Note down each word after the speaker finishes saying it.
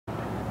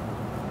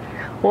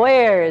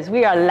Warriors,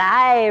 we are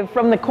live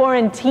from the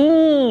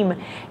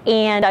QuaranTEAM,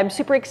 and I'm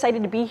super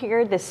excited to be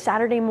here this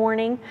Saturday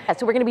morning.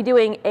 So we're going to be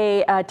doing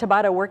a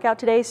Tabata workout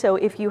today. So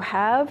if you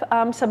have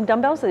some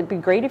dumbbells, that'd be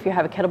great. If you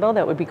have a kettlebell,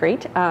 that would be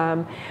great.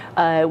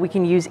 We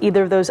can use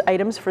either of those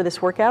items for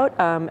this workout.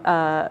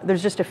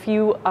 There's just a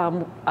few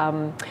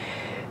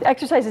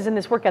exercises in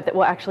this workout that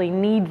we'll actually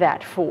need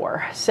that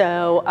for.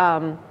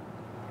 So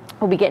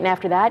we'll be getting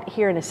after that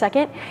here in a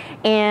second.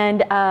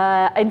 And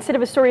instead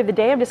of a story of the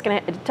day, I'm just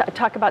going to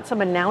talk about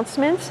some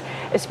announcements,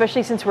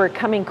 especially since we're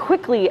coming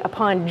quickly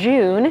upon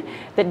June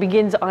that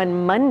begins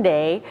on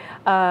Monday.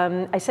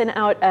 I sent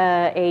out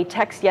a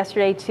text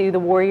yesterday to the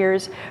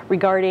Warriors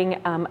regarding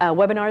a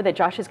webinar that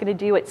Josh is going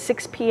to do at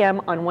 6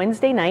 p.m. on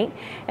Wednesday night,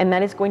 and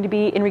that is going to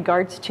be in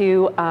regards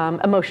to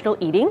emotional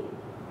eating.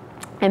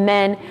 And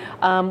then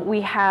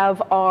we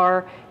have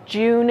our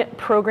June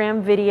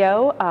program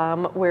video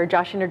where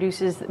Josh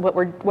introduces what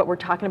we're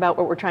talking about,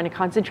 what we're trying to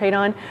concentrate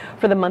on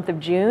for the month of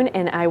June,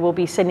 and I will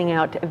be sending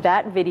out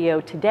that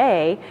video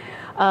today.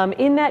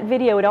 In that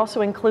video, it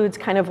also includes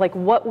kind of like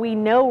what we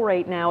know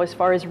right now as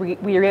far as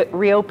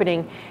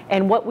reopening,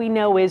 and what we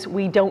know is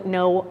we don't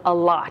know a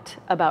lot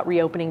about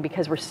reopening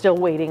because we're still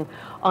waiting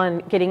on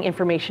getting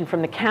information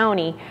from the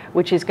county,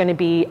 which is going to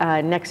be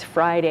next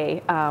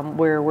Friday,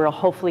 where we'll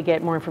hopefully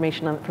get more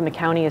information from the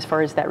county as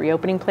far as that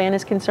reopening plan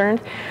is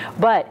concerned.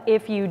 But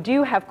if you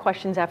do have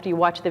questions after you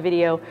watch the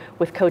video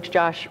with Coach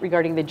Josh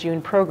regarding the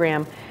June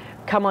program,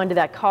 come on to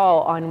that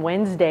call on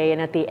Wednesday, and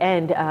at the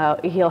end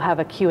he'll have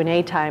a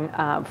Q&A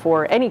time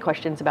for any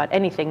questions about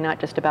anything, not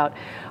just about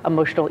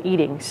emotional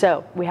eating.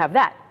 So we have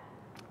that.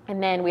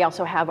 And then we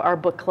also have our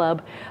book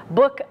club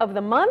book of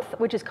the month,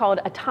 which is called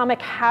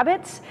Atomic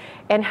Habits,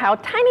 and how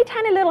tiny,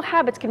 tiny little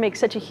habits can make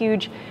such a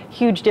huge,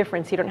 huge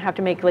difference. You don't have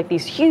to make like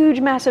these huge,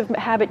 massive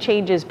habit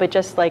changes, but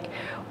just like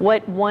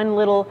what one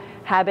little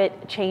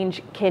habit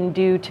change can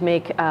do to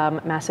make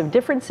massive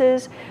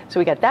differences. So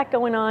we got that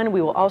going on.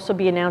 We will also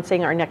be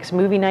announcing our next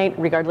movie night,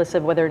 regardless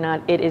of whether or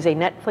not it is a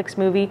Netflix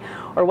movie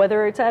or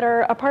whether it's at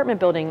our apartment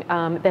building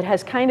that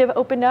has kind of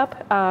opened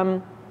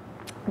up.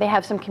 They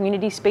have some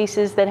community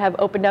spaces that have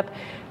opened up,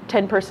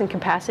 10-person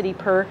capacity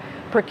per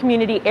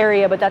community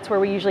area, but that's where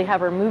we usually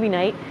have our movie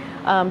night.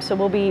 So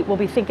we'll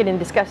be thinking and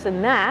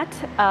discussing that,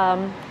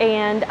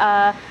 and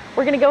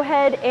we're going to go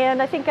ahead,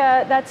 and I think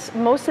that's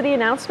most of the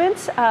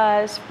announcements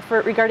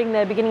regarding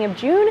the beginning of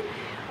June.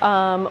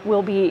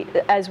 We'll be,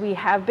 as we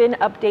have been,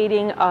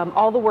 updating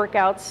all the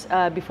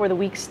workouts before the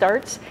week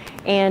starts,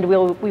 and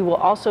we will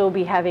also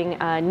be having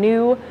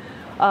new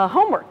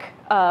homework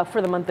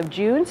for the month of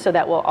June, so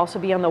that will also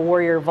be on the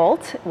Warrior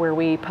Vault where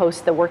we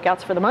post the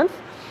workouts for the month.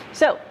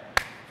 So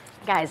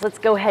guys, let's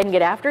go ahead and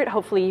get after it.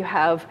 Hopefully you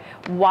have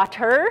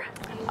water.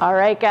 All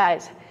right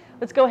guys,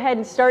 let's go ahead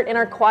and start in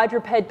our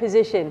quadruped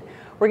position.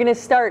 We're going to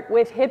start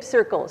with hip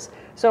circles.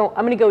 So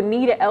I'm going to go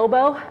knee to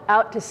elbow,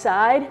 out to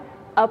side,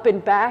 up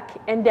and back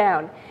and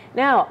down.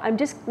 Now I'm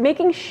just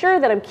making sure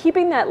that I'm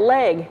keeping that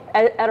leg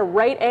at a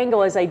right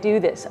angle as I do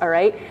this. All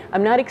right,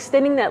 I'm not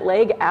extending that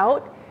leg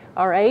out.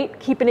 All right,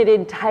 keeping it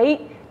in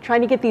tight, trying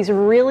to get these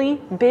really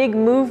big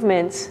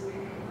movements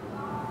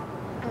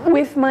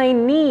with my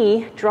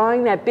knee,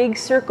 drawing that big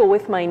circle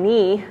with my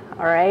knee.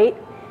 All right,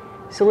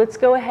 so let's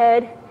go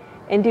ahead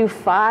and do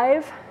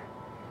 5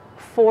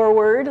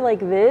 forward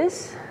like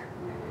this,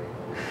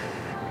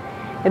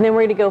 and then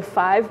we're going to go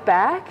 5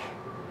 back.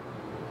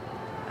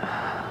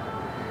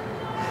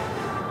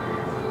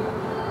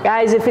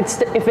 Guys,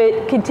 if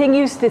it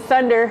continues to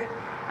thunder,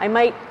 I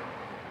might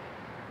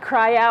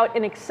cry out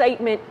in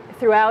excitement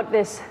throughout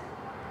this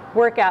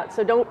workout,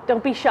 so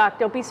don't be shocked,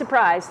 don't be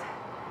surprised.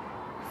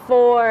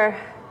 4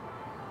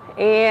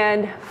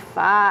 and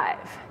 5.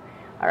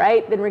 All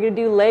right, then we're going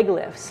to do leg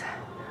lifts.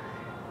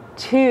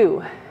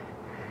 2,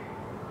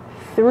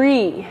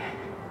 3,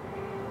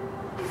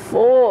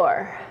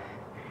 4.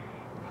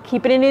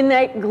 Keeping it in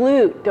that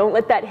glute. Don't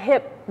let that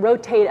hip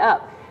rotate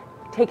up.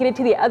 Taking it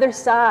to the other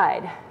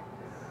side.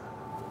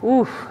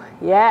 Oof,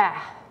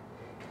 yeah.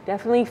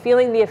 Definitely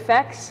feeling the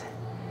effects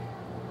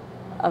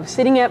of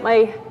sitting at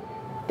my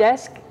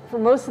desk for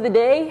most of the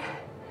day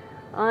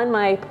on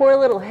my poor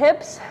little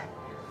hips.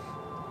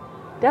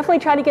 Definitely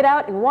try to get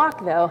out and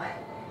walk though.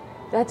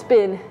 That's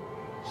been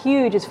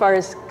huge as far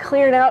as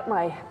clearing out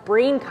my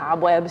brain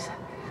cobwebs.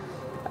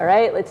 All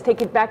right, let's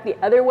take it back the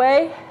other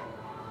way.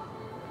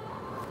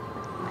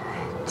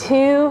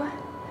 2,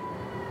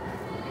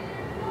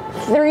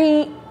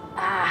 3,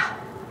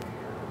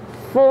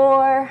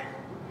 4,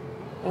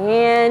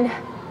 and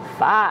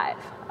 5.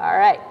 All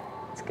right,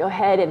 let's go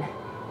ahead and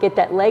get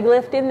that leg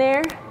lift in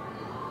there.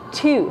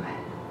 2,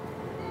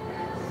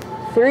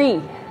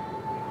 3,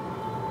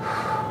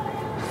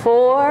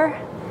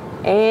 4,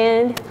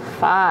 and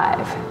 5.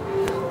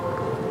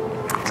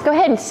 Let's go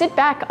ahead and sit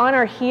back on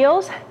our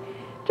heels.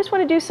 Just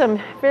want to do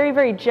some very,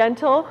 very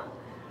gentle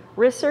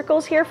wrist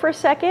circles here for a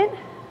second.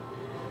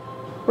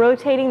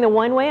 Rotating the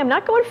one way. I'm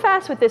not going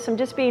fast with this. I'm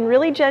just being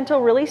really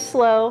gentle, really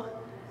slow.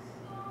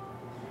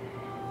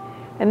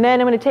 And then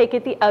I'm going to take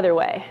it the other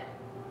way.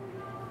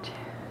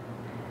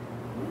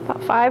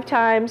 5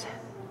 times.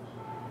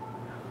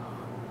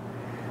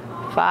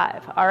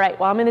 5. All right,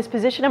 while I'm in this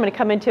position, I'm going to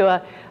come into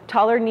a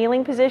taller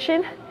kneeling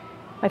position.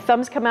 My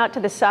thumbs come out to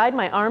the side,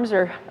 my arms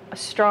are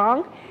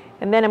strong,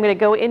 and then I'm going to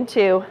go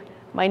into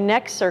my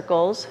neck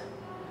circles,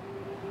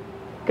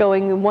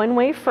 going one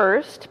way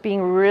first,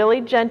 being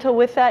really gentle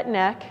with that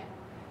neck.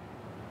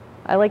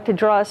 I like to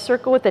draw a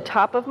circle with the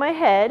top of my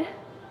head.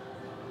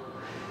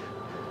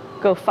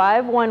 Go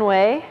 5 one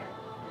way.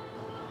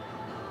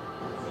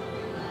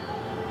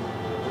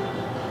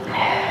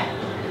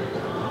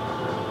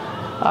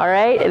 All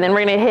right, and then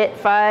we're going to hit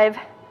 5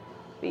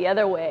 the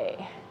other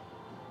way.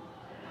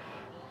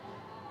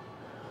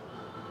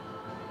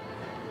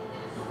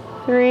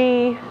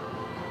 3,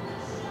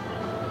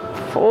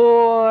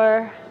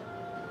 4,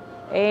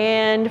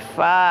 and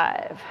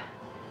 5.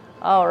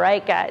 All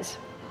right, guys.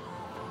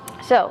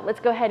 So let's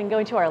go ahead and go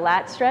into our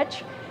lat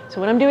stretch. So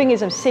what I'm doing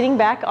is I'm sitting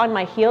back on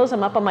my heels.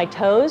 I'm up on my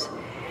toes,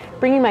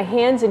 bringing my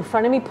hands in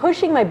front of me,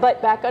 pushing my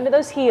butt back under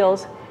those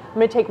heels. I'm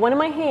going to take one of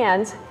my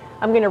hands.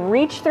 I'm going to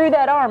reach through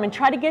that arm and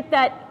try to get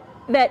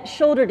that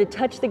shoulder to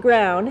touch the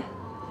ground.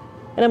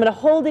 And I'm going to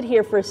hold it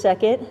here for a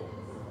second.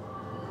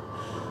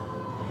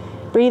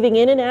 Breathing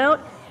in and out.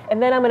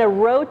 And then I'm going to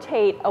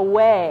rotate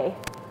away.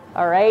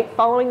 All right,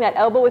 following that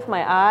elbow with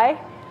my eye.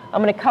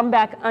 I'm going to come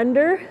back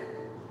under.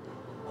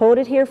 Hold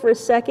it here for a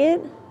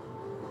second.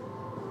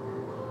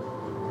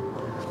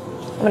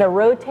 I'm going to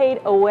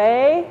rotate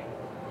away.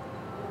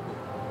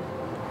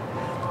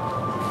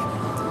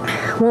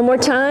 One more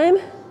time.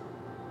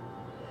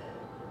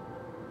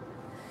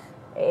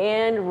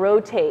 And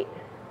rotate.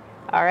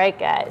 All right,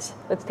 guys,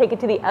 let's take it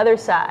to the other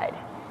side.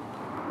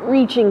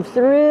 Reaching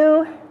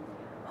through,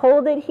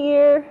 hold it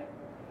here,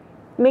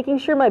 making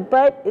sure my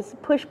butt is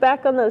pushed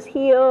back on those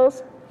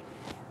heels,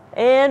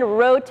 and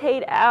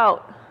rotate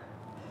out.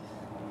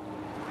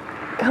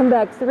 Come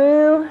back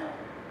through.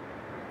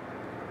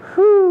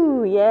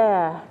 Whew,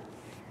 yeah.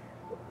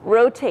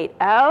 Rotate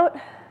out.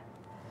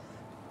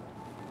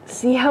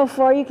 See how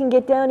far you can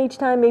get down each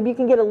time. Maybe you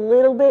can get a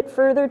little bit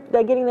further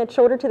by getting that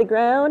shoulder to the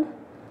ground.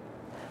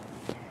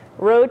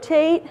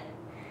 Rotate,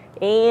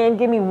 and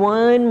give me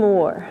one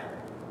more.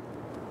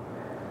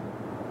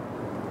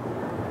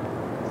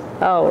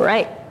 All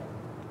right.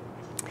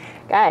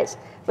 Guys,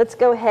 let's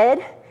go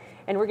ahead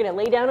and we're going to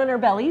lay down on our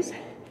bellies.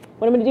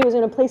 What I'm going to do is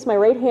I'm going to place my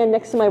right hand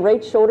next to my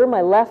right shoulder.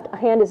 My left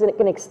hand is going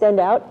to extend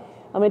out.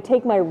 I'm going to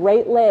take my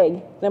right leg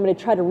and I'm going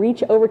to try to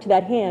reach over to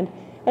that hand.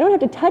 I don't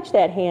have to touch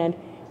that hand.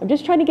 I'm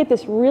just trying to get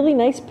this really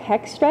nice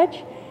pec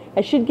stretch.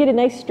 I should get a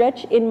nice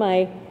stretch in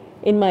my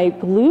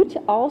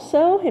glute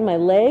also, in my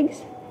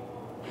legs.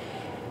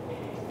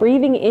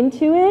 Breathing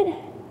into it.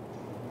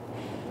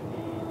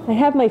 I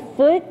have my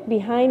foot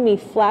behind me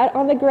flat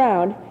on the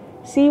ground.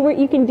 See what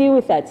you can do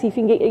with that. See if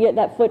you can get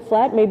that foot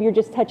flat. Maybe you're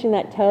just touching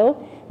that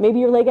toe. Maybe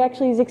your leg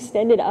actually is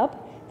extended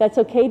up. That's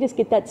okay, just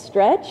get that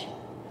stretch.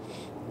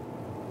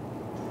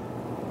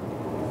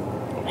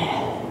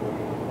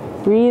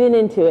 Breathing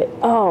into it.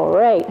 All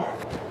right.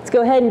 Let's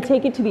go ahead and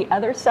take it to the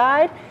other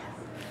side.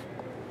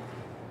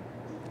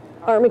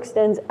 Arm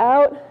extends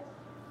out,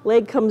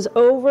 leg comes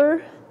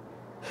over.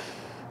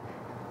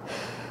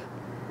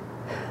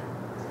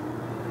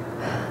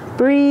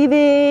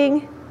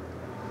 Breathing.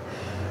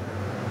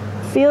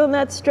 Feeling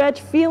that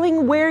stretch,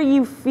 feeling where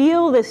you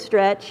feel the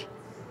stretch.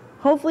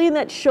 Hopefully in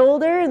that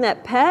shoulder and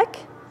that pec.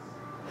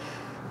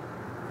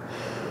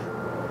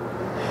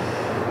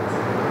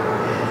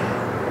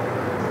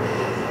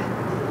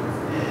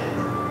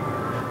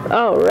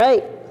 All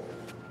right.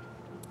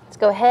 Let's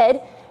go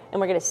ahead and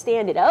we're going to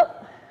stand it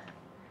up.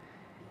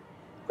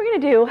 We're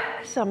going to do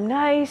some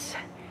nice,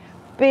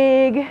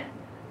 big,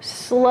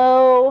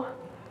 slow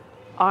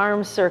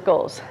arm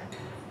circles.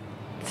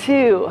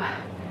 2,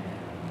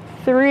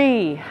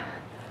 3,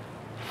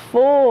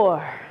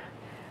 4,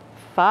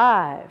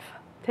 5.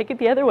 Take it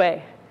the other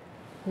way.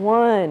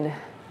 1,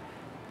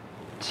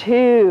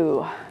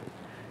 2,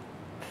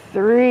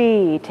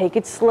 3. Take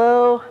it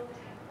slow.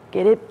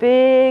 Get it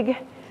big.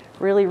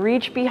 Really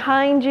reach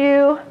behind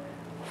you.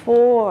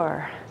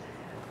 4,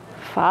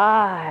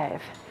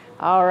 5.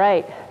 All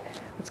right.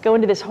 Let's go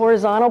into this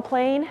horizontal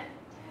plane.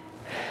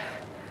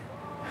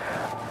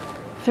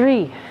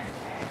 3,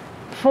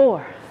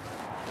 4,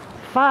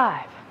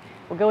 5.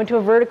 We'll go into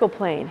a vertical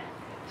plane.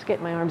 Just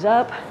get my arms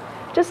up.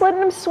 Just letting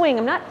them swing.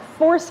 I'm not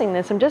forcing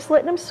this. I'm just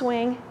letting them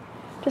swing.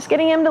 Just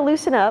getting them to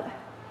loosen up.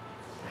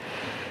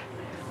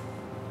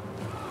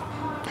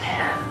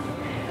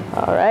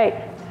 All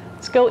right.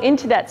 Let's go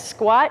into that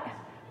squat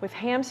with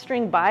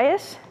hamstring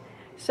bias.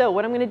 So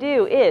what I'm going to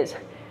do is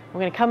I'm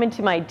going to come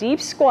into my deep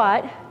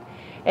squat,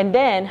 and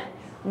then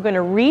I'm going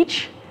to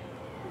reach,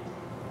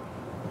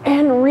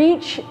 and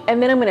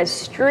then I'm going to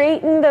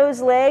straighten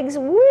those legs.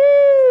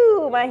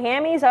 Woo! My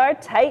hammies are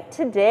tight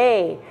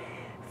today.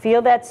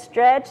 Feel that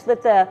stretch.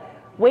 Let the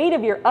weight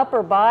of your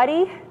upper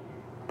body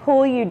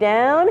pull you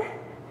down.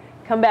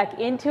 Come back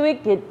into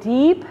it. Get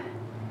deep.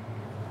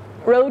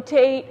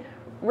 Rotate,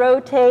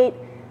 rotate.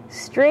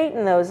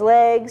 Straighten those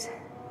legs.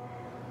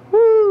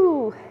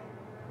 Woo!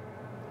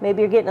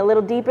 Maybe you're getting a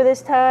little deeper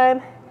this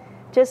time.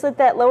 Just let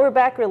that lower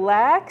back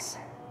relax.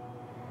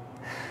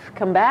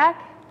 Come back.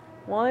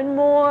 One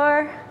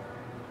more.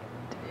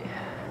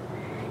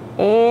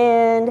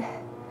 And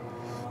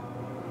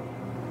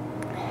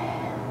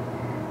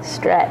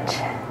stretch.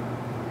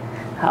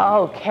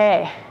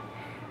 Okay.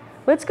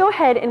 Let's go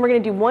ahead and we're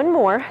going to do one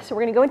more. So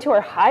we're going to go into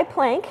our high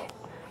plank.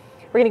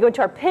 We're going to go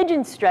into our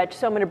pigeon stretch.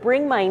 So I'm going to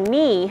bring my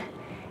knee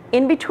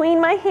in between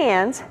my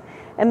hands,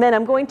 and then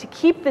I'm going to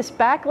keep this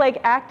back leg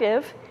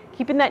active,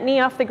 keeping that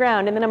knee off the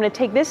ground, and then I'm going to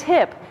take this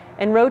hip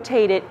and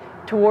rotate it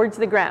towards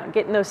the ground,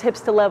 getting those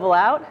hips to level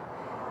out.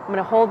 I'm going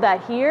to hold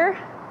that here.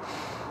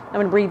 I'm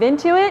going to breathe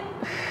into it.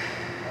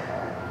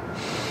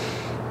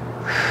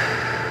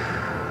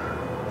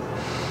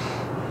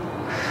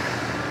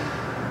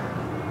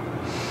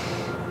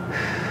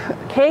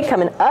 Okay,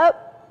 coming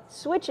up,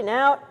 switching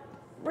out,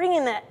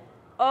 bringing that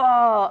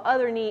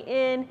other knee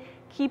in,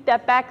 keep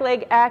that back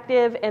leg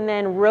active, and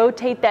then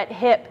rotate that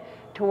hip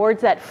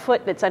towards that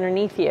foot that's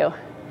underneath you.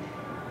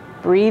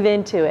 Breathe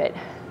into it.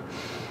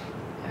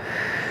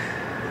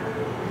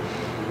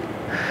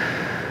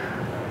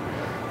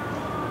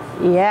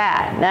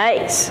 Yeah,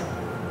 nice.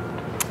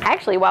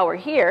 Actually, while we're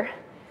here,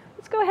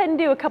 let's go ahead and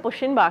do a couple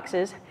shin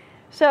boxes.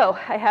 So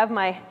I have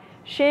my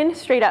shin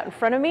straight out in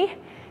front of me,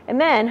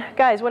 and then,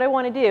 guys, what I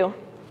want to do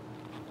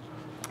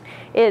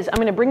is I'm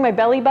going to bring my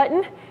belly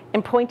button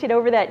and point it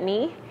over that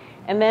knee,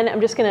 and then I'm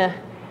just going to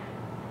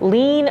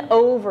lean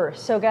over.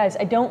 So guys,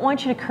 I don't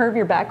want you to curve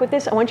your back with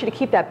this. I want you to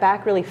keep that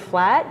back really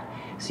flat.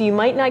 So you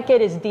might not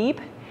get as deep,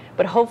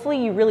 but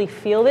hopefully you really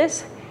feel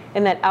this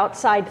in that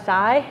outside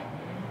thigh.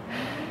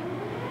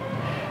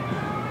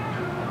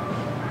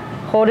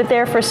 Hold it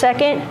there for a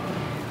second.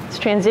 Let's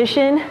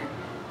transition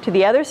to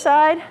the other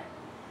side.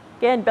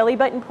 Again, belly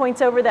button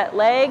points over that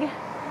leg.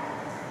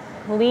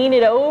 Lean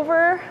it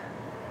over.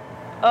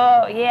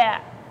 Oh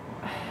yeah.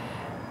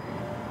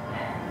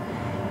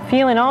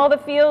 Feeling all the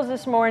feels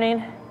this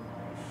morning.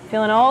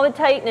 Feeling all the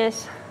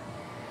tightness.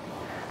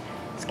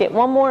 Let's get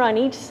one more on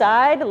each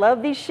side. I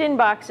love these shin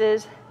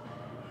boxes.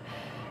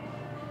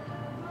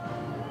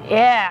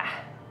 Yeah.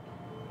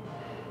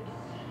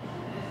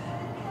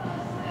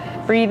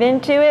 Breathe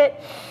into it.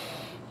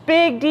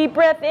 Big deep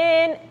breath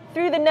in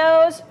through the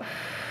nose,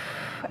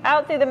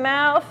 out through the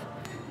mouth.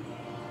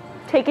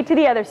 Take it to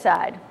the other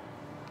side.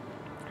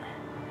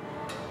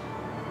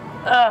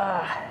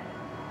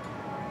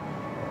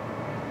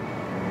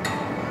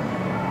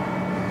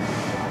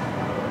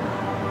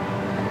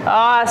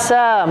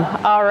 Awesome.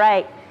 All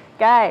right,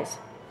 guys,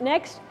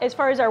 next, as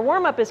far as our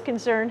warm-up is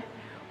concerned,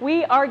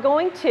 we are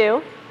going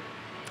to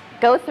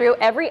go through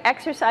every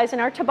exercise in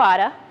our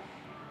Tabata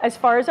as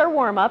far as our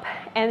warm-up,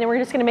 and then we're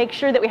just going to make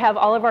sure that we have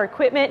all of our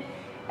equipment,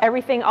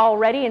 everything all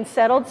ready and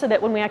settled, so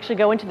that when we actually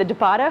go into the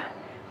Tabata,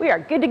 we are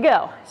good to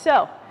go.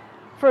 So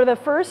for the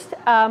first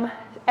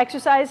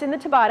exercise in the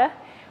Tabata,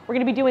 we're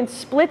going to be doing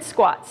split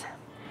squats.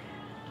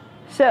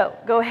 So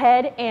go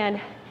ahead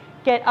and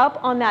get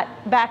up on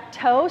that back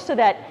toe so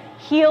that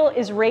heel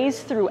is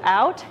raised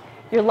throughout.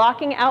 You're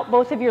locking out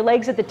both of your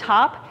legs at the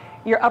top.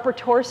 Your upper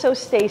torso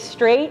stays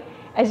straight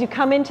as you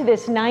come into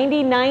this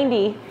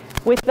 90-90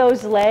 with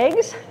those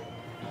legs.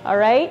 All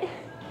right,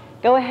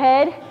 go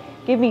ahead,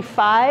 give me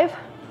 5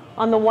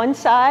 on the one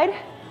side,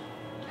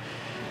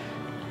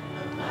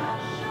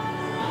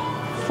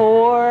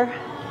 4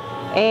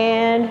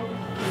 and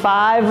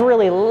 5.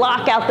 Really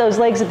lock out those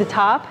legs at the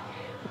top.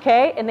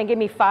 Okay, and then give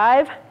me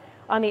 5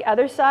 on the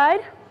other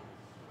side.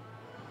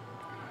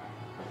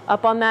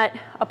 Up on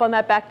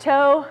that back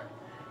toe,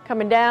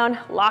 coming down,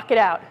 lock it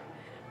out.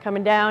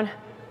 Coming down,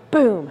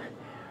 boom.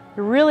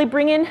 You're really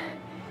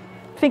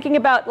thinking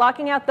about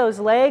locking out those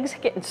legs,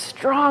 getting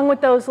strong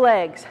with those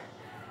legs.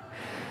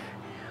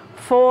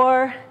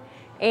 4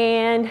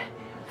 and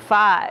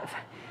 5.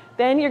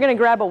 Then you're going to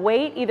grab a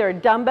weight, either a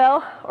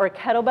dumbbell or a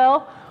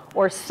kettlebell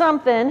or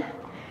something,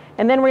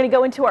 and then we're going to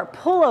go into our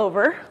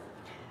pullover.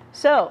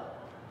 So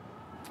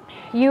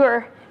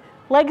your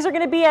legs are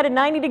going to be at a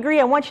 90 degree.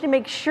 I want you to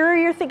make sure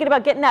you're thinking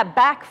about getting that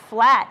back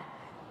flat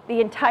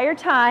the entire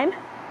time.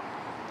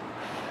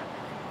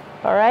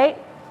 All right,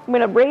 I'm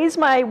going to raise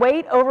my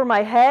weight over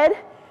my head.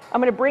 I'm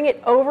going to bring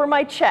it over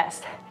my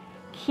chest.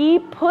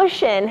 Keep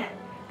pushing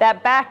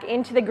that back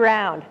into the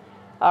ground.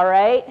 All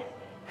right,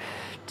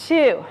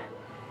 2,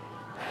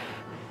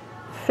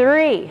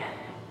 3,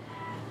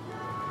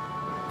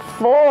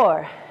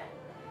 4,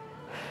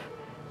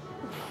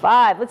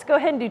 5. Let's go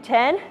ahead and do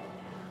 10.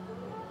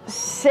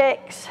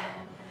 6.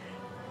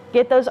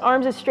 Get those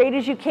arms as straight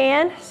as you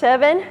can.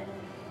 7,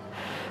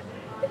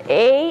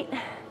 8,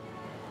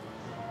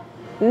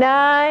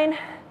 9,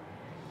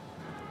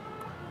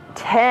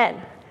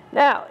 10.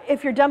 Now,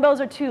 if your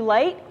dumbbells are too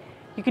light,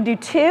 you can do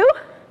 2.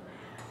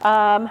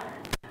 I'm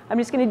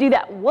just going to do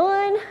that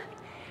 1.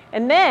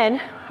 And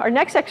then our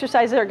next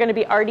exercises are going to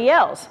be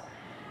RDLs.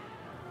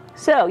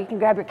 So you can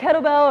grab your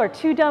kettlebell or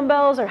 2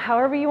 dumbbells or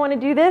however you want to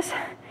do this.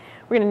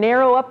 We're going to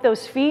narrow up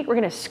those feet. We're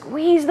going to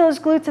squeeze those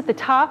glutes at the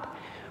top.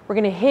 We're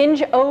going to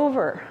hinge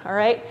over, all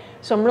right?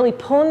 So I'm really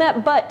pulling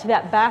that butt to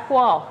that back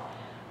wall.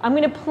 I'm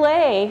going to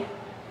play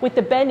with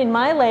the bend in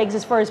my legs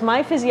as far as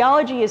my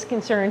physiology is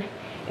concerned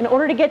in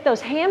order to get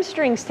those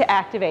hamstrings to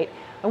activate.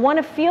 I want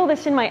to feel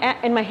this in my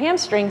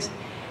hamstrings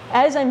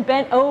as I'm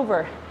bent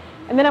over.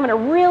 And then I'm going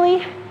to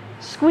really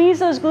squeeze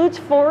those glutes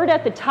forward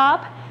at the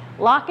top,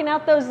 locking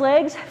out those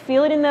legs,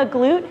 feel it in the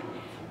glute,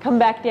 come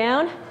back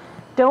down.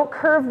 Don't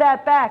curve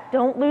that back,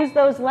 don't lose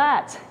those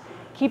lats.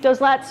 Keep those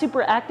lats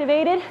super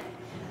activated,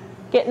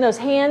 getting those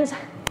hands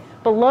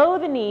below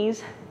the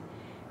knees.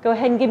 Go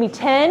ahead and give me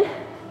 10,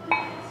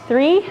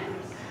 3,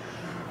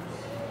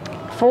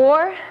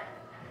 4,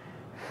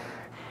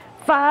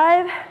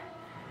 5,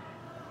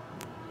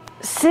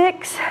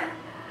 6,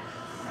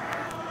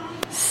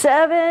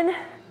 7,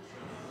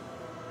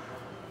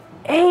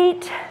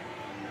 8,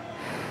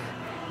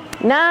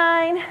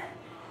 9,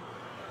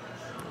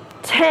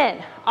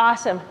 10.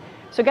 Awesome.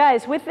 So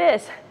guys, with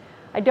this,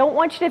 I don't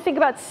want you to think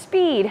about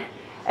speed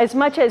as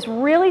much as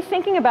really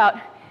thinking about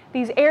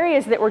these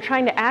areas that we're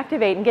trying to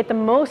activate and get the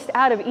most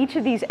out of each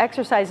of these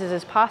exercises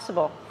as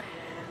possible.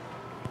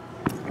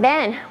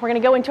 Then we're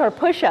going to go into our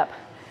push-up.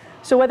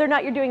 So whether or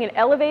not you're doing an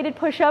elevated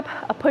push-up,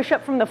 a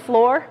push-up from the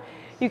floor,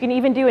 you can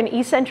even do an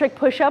eccentric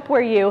push-up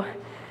where you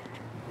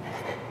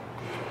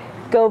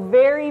go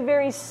very,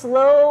 very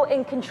slow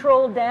and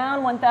controlled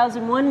down,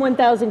 1001,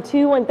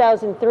 1002,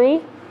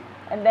 1003.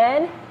 And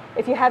then,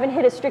 if you haven't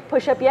hit a strict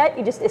push-up yet,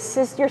 you just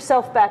assist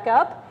yourself back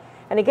up.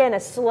 And again, a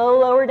slow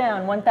lower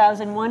down,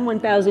 1001,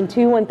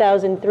 1002,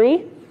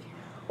 1003.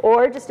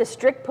 Or just a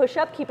strict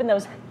push-up, keeping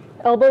those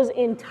elbows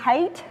in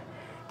tight,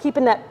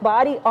 keeping that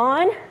body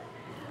on.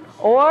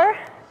 Or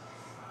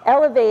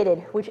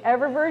elevated,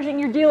 whichever version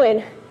you're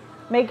doing,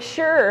 make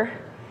sure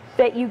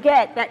that you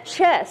get that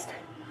chest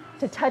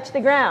to touch the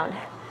ground.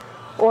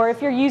 Or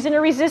if you're using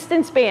a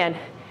resistance band,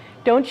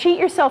 don't cheat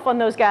yourself on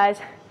those guys.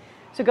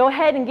 So go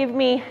ahead and give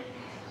me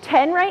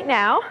 10 right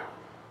now,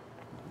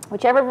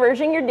 whichever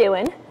version you're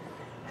doing.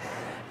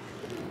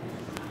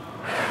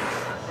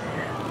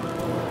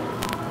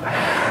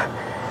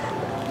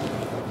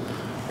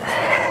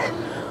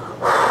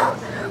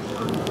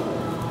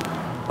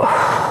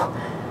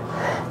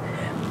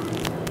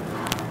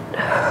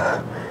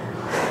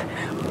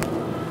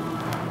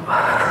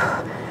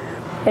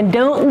 And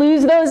don't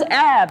lose those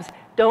abs.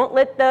 Don't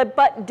let the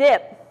butt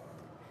dip.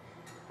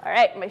 All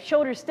right, my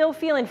shoulder's still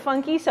feeling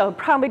funky, so I'm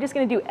probably just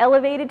going to do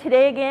elevated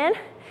today again.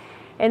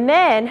 And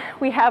then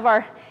we have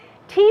our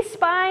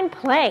T-spine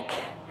plank.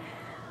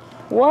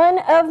 One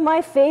of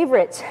my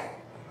favorites.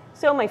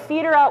 So my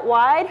feet are out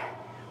wide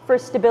for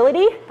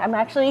stability. I'm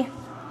actually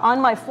on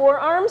my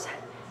forearms,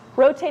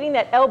 rotating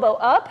that elbow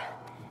up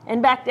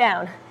and back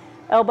down.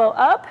 Elbow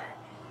up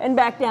and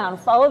back down.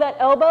 Follow that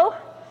elbow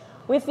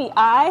with the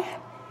eye,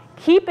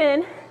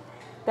 keeping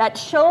that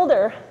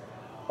shoulder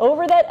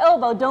over that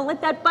elbow. Don't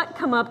let that butt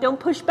come up. Don't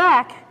push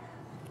back.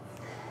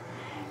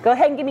 Go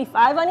ahead and give me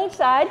 5 on each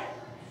side.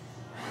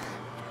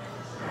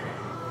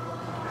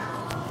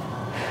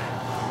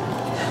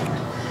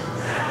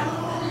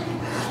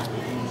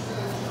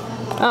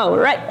 All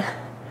right.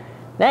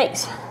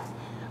 Nice.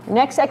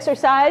 Next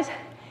exercise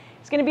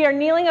is going to be our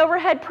kneeling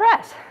overhead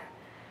press.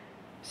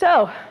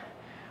 So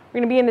we're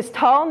going to be in this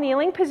tall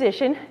kneeling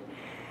position.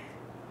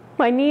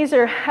 My knees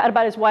are at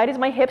about as wide as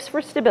my hips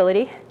for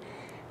stability.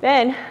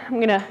 Then I'm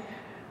going to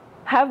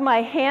have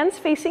my hands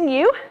facing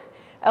you,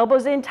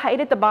 elbows in tight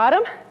at the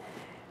bottom,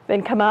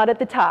 then come out at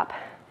the top.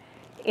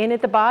 In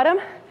at the bottom,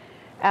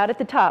 out at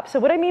the top. So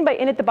what I mean by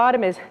in at the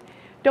bottom is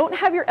don't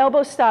have your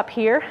elbows stop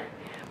here.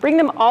 Bring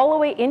them all the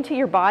way into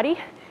your body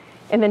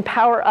and then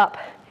power up.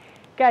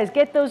 Guys,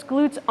 get those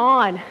glutes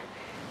on.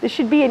 This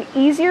should be an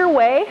easier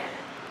way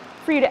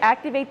for you to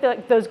activate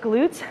those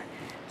glutes.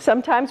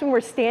 Sometimes when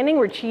we're standing,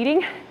 we're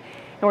cheating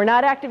and we're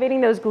not activating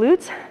those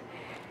glutes.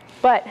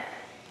 But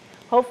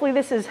hopefully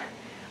this is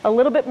a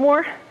little bit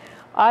more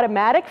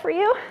automatic for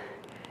you.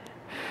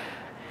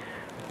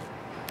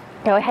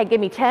 Go ahead,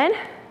 give me 10.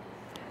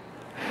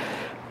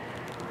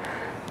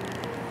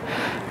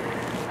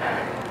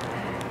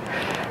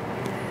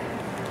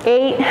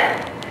 8,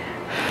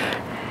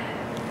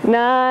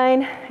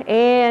 9,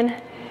 and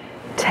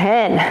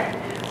 10.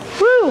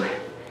 Woo!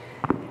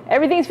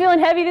 Everything's feeling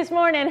heavy this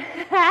morning.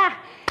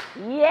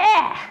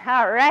 Yeah!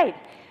 All right.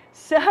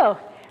 So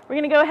we're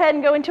going to go ahead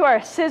and go into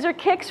our scissor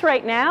kicks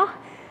right now.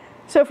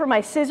 So for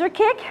my scissor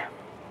kick,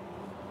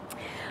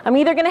 I'm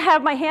either going to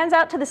have my hands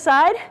out to the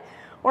side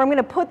or I'm going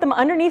to put them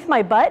underneath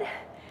my butt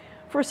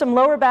for some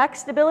lower back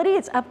stability.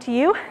 It's up to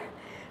you.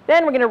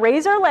 Then we're going to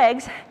raise our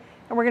legs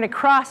and we're going to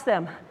cross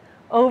them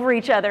over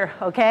each other,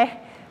 okay?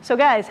 So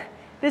guys,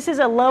 this is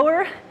a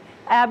lower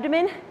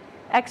abdomen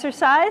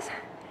exercise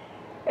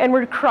and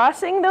we're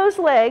crossing those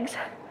legs,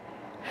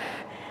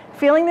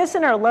 feeling this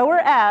in our lower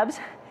abs.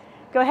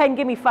 Go ahead and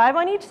give me 5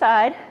 on each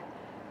side.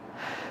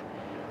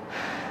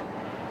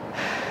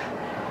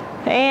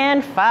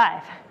 And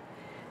 5.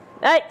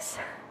 Nice.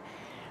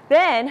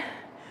 Then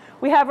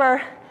we have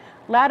our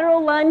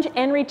lateral lunge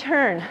and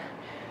return.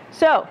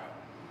 So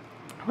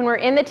when we're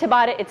in the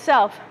Tabata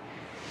itself,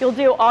 you'll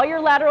do all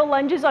your lateral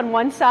lunges on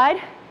one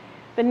side.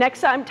 The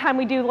next time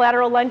we do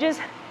lateral lunges,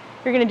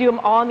 you're going to do them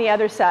all on the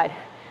other side.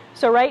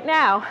 So right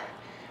now,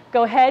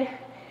 go ahead,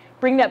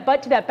 bring that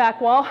butt to that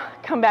back wall,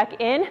 come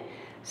back in,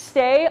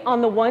 stay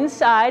on the one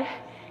side,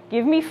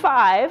 give me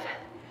 5.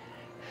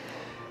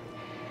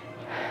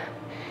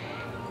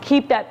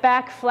 Keep that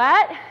back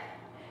flat.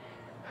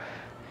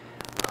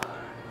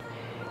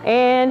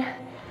 And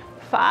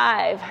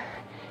 5.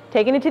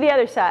 Taking it to the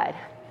other side.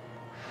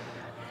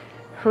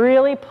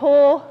 Really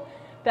pull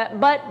that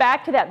butt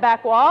back to that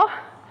back wall.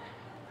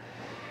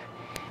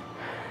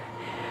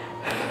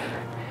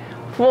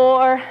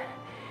 4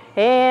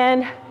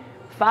 and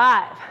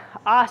 5.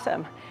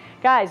 Awesome.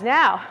 Guys,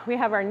 now we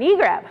have our knee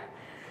grab.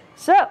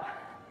 So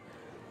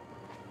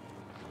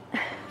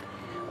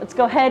let's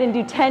go ahead and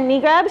do 10 knee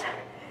grabs.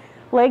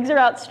 Legs are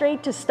out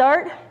straight to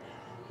start.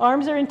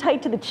 Arms are in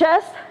tight to the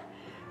chest.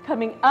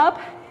 Coming up,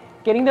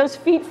 getting those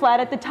feet flat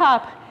at the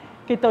top.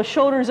 Get those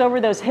shoulders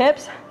over those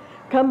hips.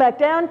 Come back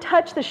down,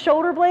 touch the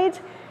shoulder blades.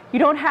 You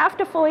don't have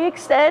to fully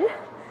extend.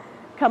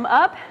 Come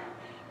up,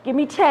 give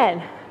me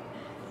 10.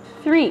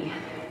 3,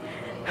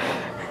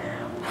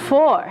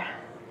 4,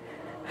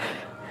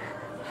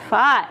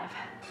 5,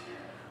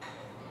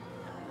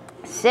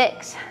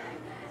 6,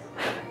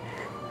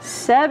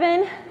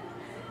 7,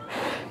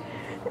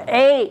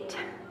 8,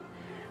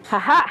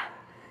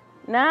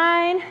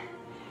 9,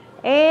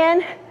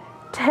 and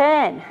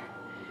 10.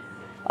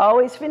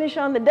 Always finish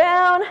on the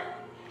down.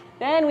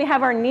 Then we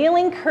have our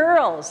kneeling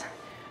curls.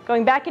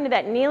 Going back into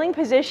that kneeling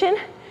position,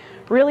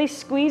 really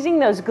squeezing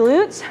those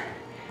glutes.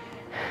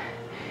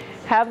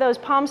 Have those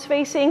palms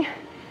facing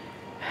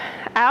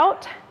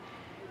out,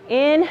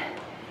 in,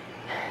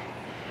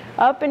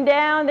 up and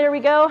down. There we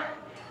go.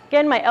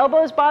 Again, my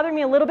elbows bother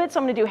me a little bit, so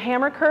I'm going to do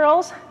hammer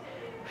curls.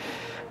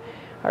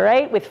 All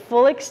right, with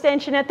full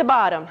extension at the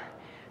bottom.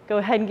 Go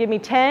ahead and give me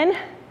 10.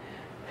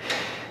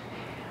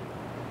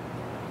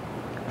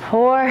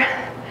 4,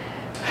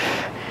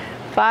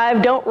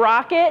 5, don't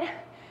rock it.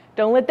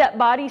 Don't let that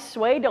body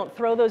sway. Don't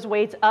throw those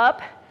weights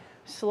up.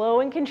 Slow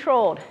and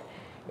controlled.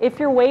 If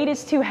your weight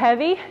is too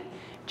heavy,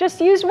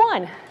 just use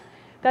 1.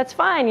 That's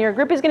fine. Your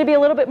grip is going to be a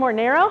little bit more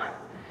narrow.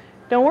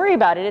 Don't worry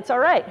about it. It's all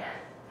right.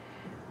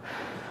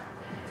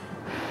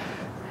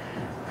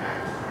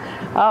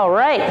 All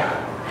right.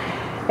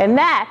 And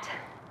that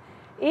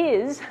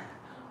is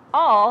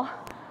all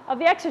of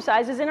the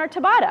exercises in our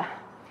Tabata.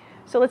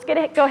 So let's go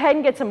ahead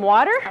and get some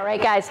water. All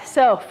right, guys,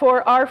 so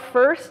for our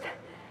first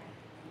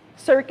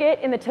circuit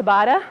in the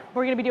Tabata,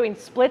 we're going to be doing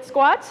split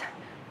squats.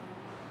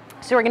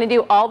 So we're going to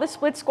do all the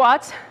split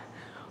squats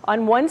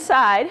on one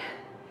side.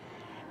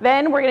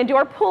 Then we're going to do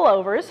our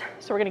pullovers.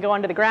 So we're going to go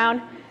onto the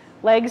ground.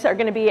 Legs are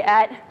going to be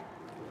at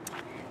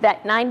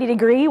that 90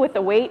 degree with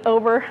the weight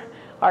over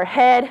our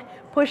head,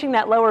 pushing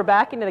that lower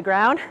back into the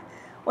ground.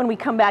 When we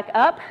come back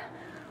up,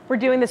 we're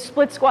doing the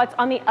split squats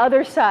on the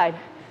other side.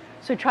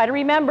 So try to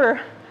remember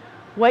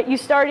what you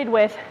started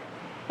with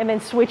and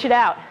then switch it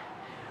out.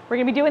 We're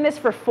going to be doing this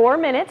for 4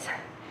 minutes,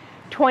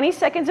 20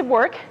 seconds of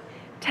work,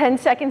 10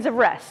 seconds of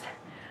rest.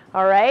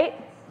 All right?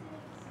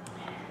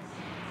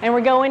 And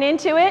we're going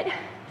into it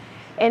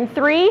in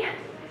 3,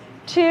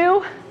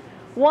 2,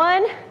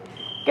 1,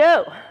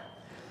 go.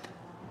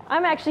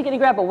 I'm actually going to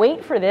grab a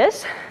weight for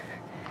this.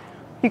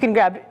 You can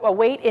grab a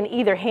weight in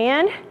either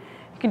hand.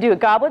 You can do a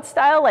goblet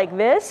style like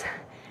this.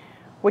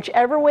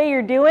 Whichever way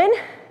you're doing,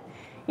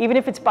 even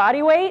if it's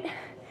body weight, I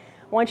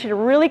want you to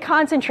really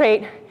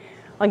concentrate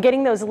on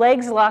getting those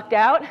legs locked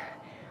out. I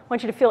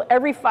want you to feel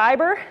every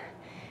fiber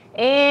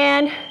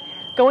and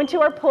go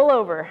into our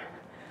pullover.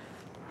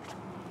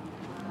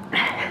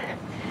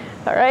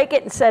 All right,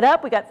 getting set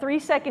up. We got 3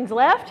 seconds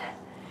left.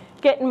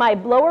 Getting my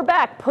lower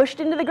back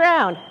pushed into the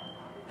ground.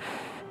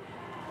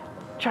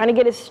 Trying to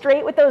get as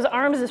straight with those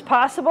arms as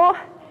possible.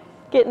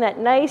 Getting that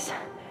nice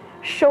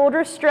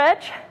shoulder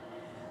stretch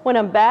when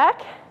I'm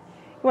back.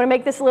 You want to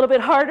make this a little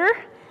bit harder?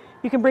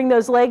 You can bring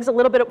those legs a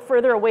little bit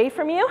further away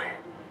from you.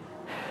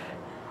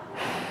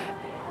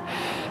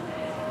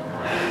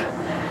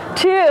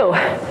 2,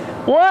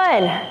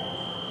 1.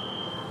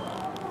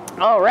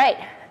 All right,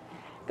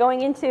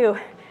 going into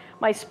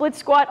my split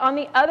squat on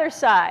the other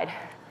side.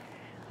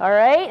 All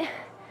right,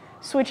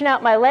 switching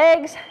out my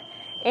legs,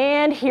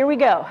 and here we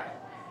go.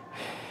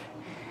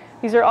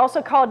 These are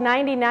also called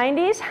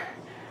 90-90s,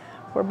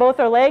 where both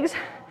our legs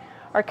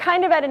are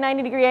kind of at a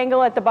 90-degree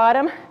angle at the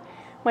bottom.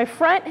 My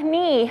front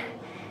knee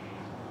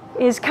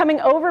is coming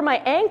over my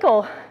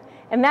ankle,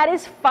 and that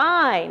is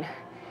fine.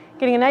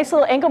 Getting a nice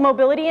little ankle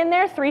mobility in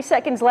there. 3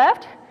 seconds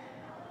left.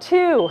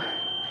 2,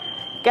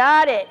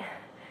 got it.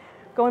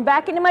 Going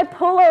back into my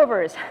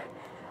pullovers.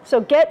 So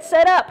get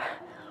set up.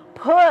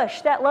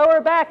 Push that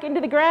lower back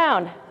into the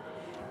ground.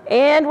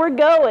 And we're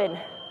going.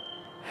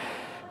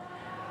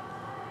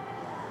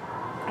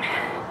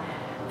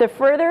 The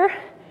further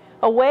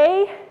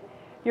away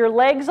your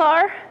legs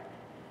are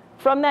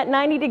from that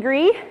 90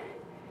 degree,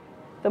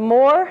 the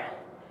more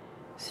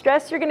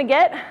stress you're going to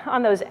get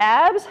on those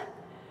abs.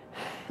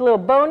 A little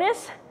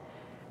bonus.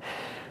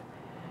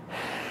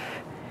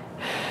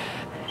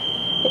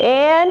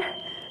 And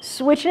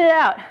switching it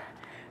out.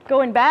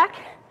 Going back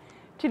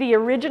to the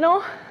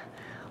original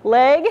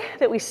leg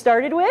that we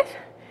started with.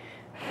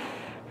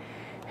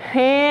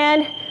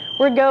 And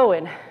we're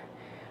going.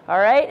 All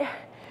right?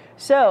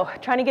 So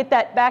trying to get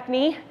that back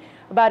knee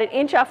about 1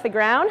 inch off the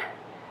ground.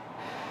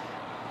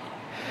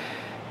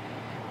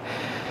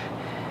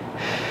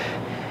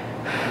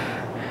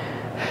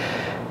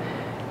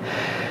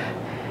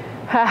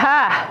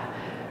 Ha-ha.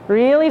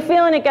 Really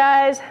feeling it,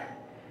 guys.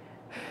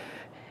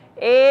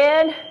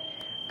 And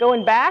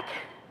going back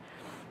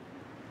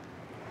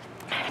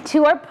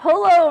to our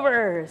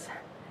pullovers.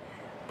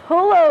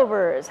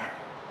 Pullovers.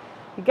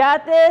 You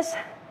got this.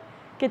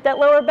 Get that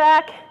lower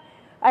back.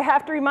 I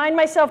have to remind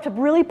myself to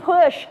really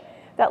push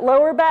that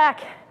lower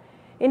back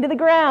into the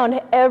ground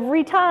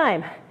every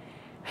time.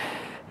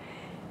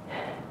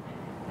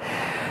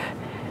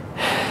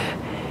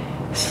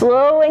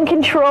 Slow and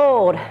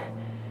controlled.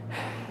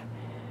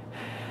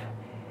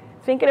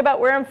 Thinking about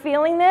where I'm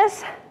feeling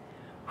this.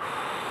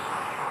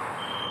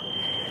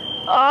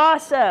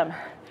 Awesome.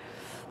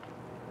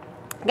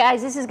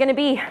 Guys, this is going to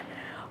be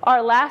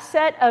our last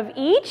set of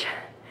each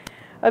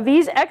of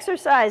these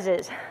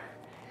exercises.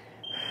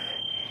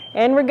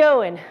 And we're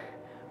going.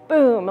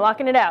 Boom,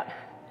 locking it out.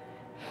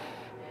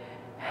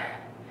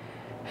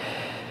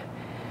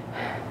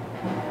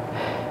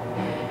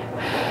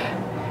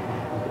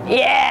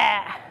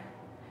 Yeah.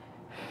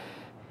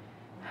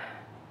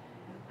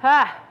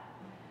 Ha.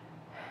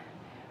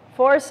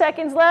 4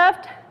 seconds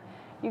left.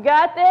 You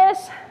got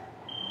this.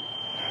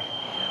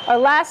 Our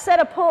last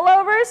set of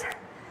pullovers.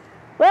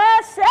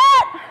 Last set.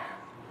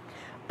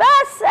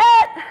 Last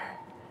set.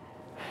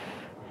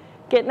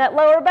 Getting that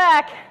lower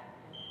back.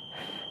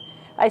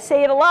 I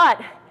say it a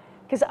lot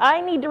because I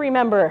need to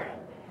remember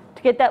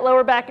to get that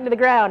lower back into the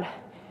ground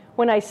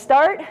when I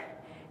start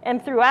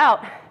and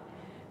throughout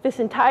this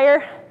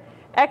entire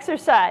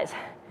exercise.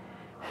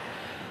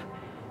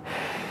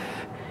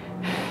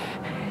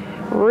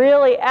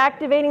 Really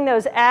activating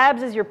those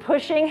abs as you're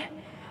pushing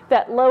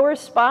that lower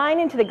spine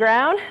into the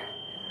ground.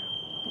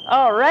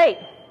 All right,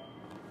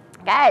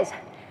 guys,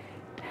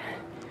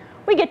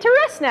 we get to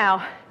rest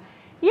now.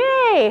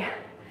 Yay!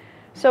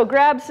 So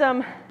grab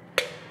some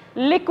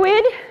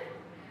liquid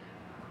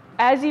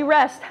as you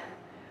rest.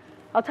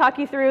 I'll talk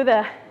you through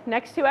the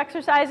next 2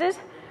 exercises.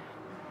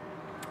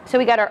 So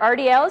we got our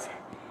RDLs.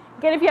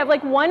 Again, if you have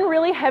like one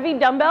really heavy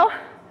dumbbell,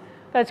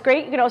 that's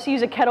great. You can also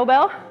use a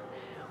kettlebell,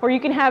 or you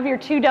can have your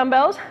 2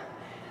 dumbbells.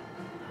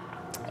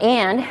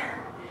 And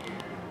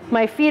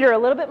my feet are a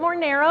little bit more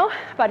narrow,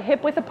 about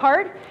hip width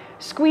apart,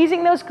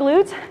 squeezing those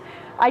glutes.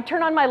 I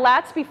turn on my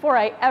lats before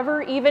I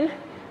ever even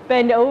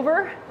bend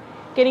over,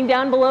 getting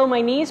down below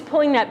my knees,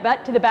 pulling that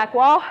butt to the back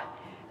wall,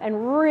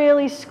 and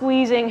really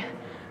squeezing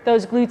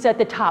those glutes at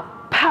the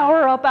top.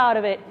 Power up out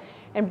of it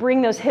and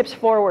bring those hips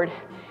forward.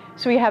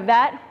 So we have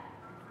that.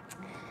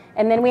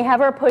 And then we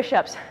have our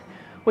push-ups,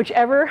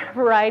 whichever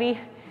variety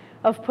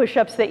of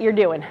push-ups that you're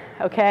doing,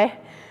 okay?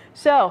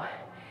 So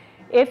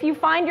if you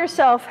find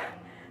yourself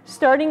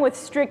starting with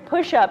strict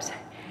push-ups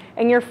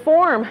and your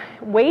form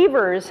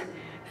wavers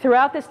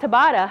throughout this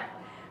Tabata,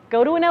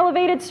 go to an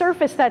elevated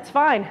surface, that's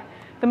fine.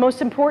 The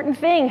most important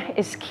thing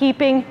is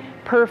keeping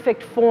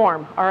perfect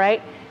form, all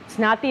right? It's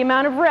not the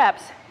amount of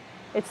reps,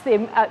 it's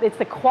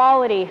the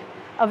quality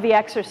of the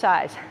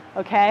exercise,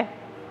 okay?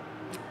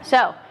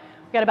 So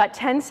we've got about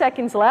 10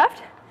 seconds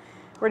left.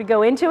 We're gonna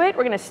go into it.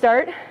 We're gonna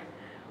start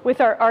with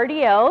our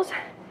RDLs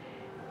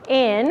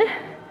in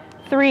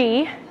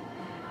 3,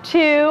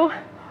 2,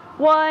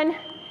 1,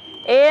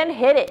 and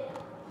hit it.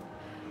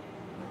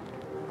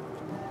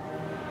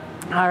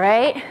 All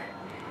right,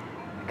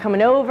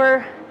 coming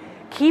over,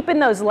 keeping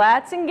those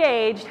lats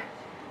engaged.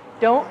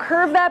 Don't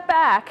curve that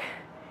back.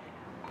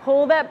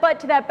 Pull that butt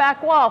to that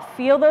back wall.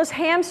 Feel those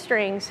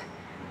hamstrings.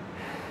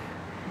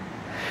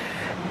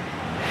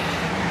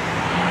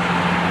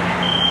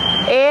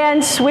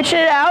 And switch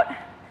it out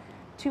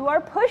to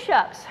our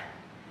push-ups.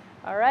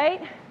 All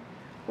right,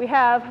 we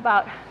have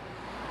about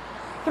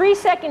 3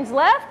 seconds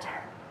left.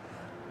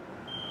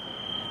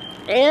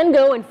 And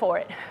going for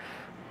it.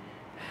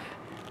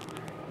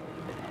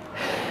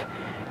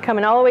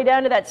 Coming all the way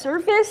down to that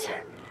surface.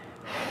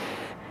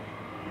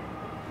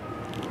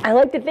 I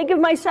like to think of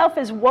myself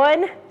as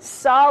one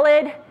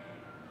solid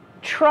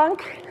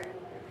trunk,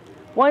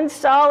 one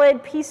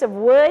solid piece of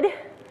wood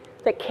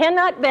that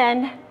cannot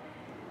bend.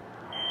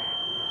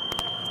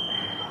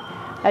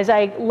 As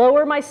I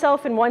lower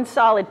myself in one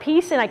solid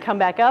piece and I come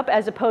back up,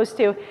 as opposed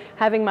to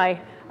having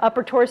my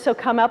upper torso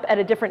come up at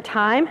a different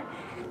time.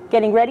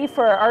 Getting ready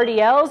for our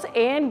RDLs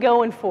and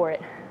going for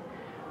it.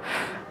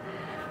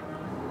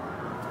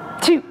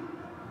 2,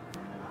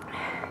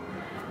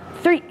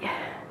 3,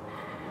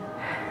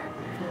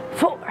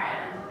 4.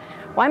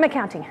 Why am I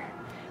counting?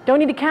 Don't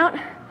need to count.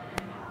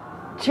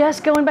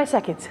 Just going by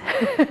seconds.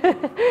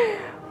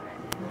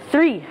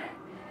 3,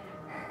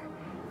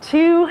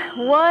 2,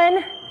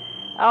 1.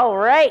 All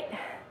right.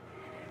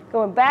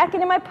 Going back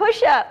into my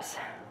push-ups.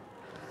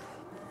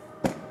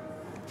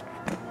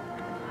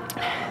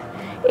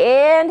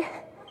 And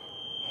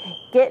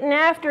getting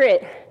after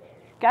it.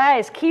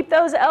 Guys, keep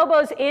those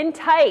elbows in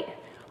tight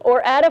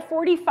or at a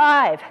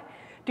 45.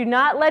 Do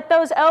not let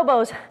those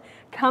elbows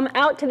come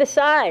out to the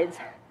sides.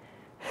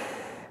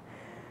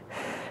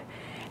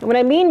 And what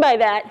I mean by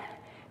that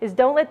is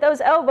don't let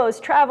those elbows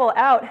travel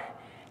out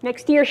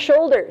next to your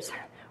shoulders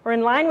or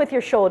in line with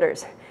your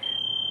shoulders.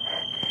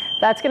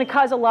 That's going to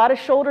cause a lot of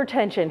shoulder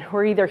tension.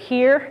 We're either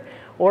here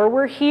or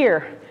we're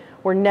here.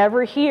 We're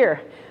never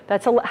here.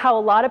 That's how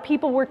a lot of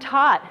people were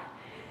taught.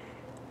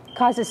 It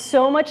causes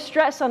so much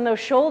stress on those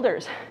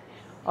shoulders.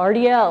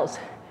 RDLs.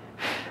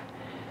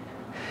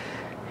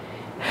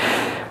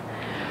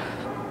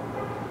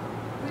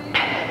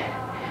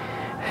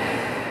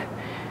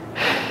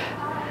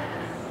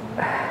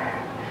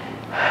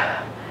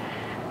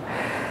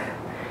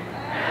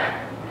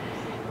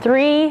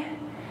 Three,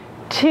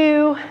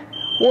 two,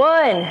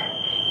 one.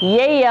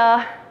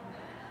 Yeah.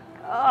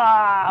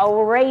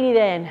 Alrighty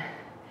then.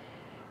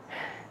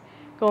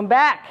 Going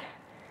back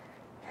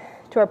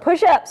to our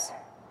push-ups.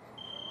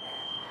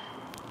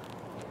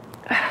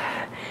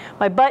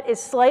 My butt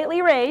is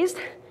slightly raised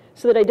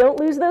so that I don't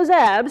lose those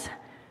abs.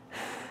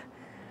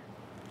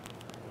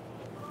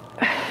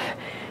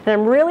 And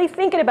I'm really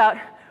thinking about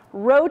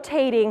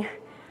rotating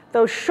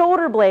those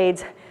shoulder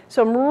blades.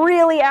 So I'm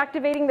really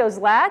activating those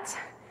lats.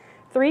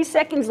 3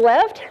 seconds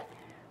left.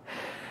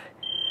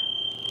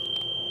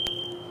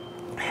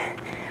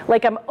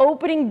 Like I'm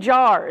opening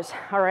jars,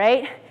 all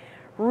right?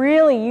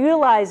 Really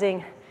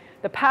utilizing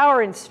the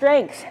power and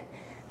strength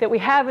that we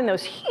have in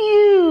those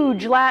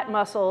huge lat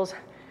muscles.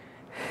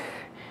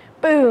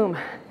 Boom.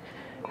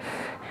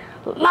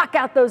 Lock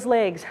out those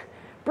legs.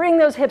 Bring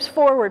those hips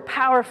forward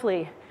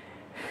powerfully.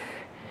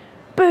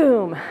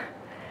 Boom.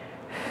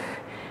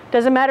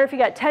 Doesn't matter if you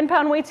got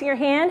 10-pound weights in your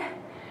hand,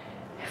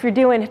 if you're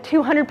doing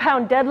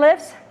 200-pound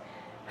deadlifts,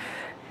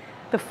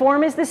 the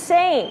form is the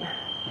same.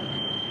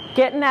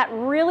 Getting that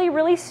really,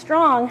 really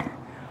strong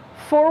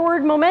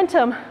forward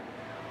momentum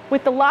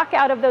with the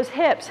lockout of those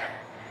hips.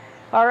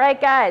 All right,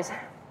 guys.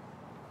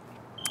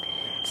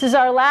 This is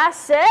our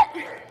last set.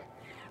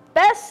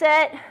 Best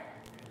set.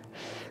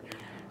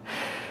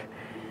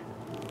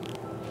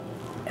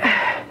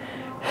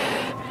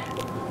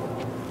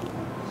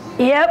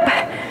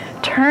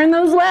 Yep. Turn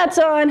those lats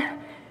on.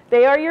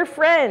 They are your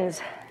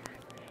friends.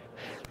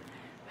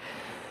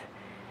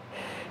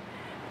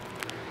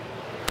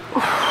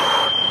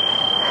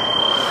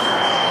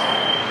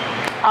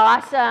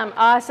 Awesome,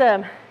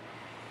 awesome.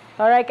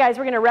 All right, guys,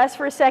 we're going to rest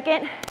for a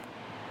second.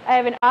 I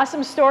have an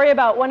awesome story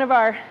about one of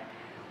our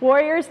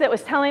warriors that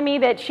was telling me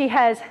that she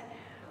has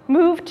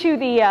moved to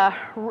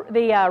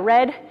the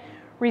red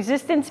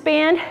resistance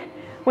band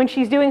when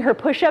she's doing her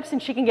push-ups,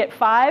 and she can get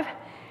 5.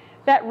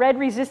 That red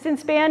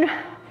resistance band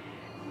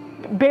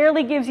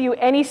barely gives you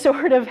any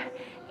sort of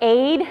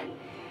aid,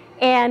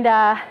 and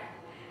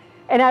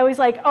I was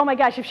like, oh my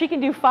gosh, if she can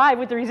do 5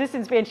 with the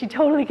resistance band, she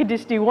totally could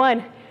just do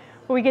 1.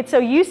 But we get so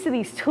used to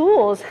these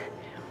tools,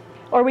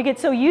 or we get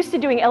so used to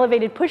doing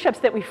elevated push-ups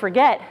that we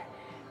forget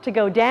to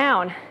go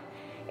down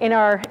in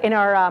our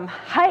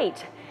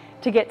height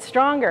to get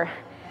stronger.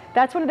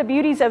 That's one of the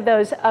beauties of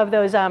those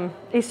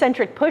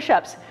eccentric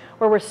push-ups,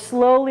 where we're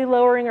slowly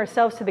lowering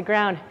ourselves to the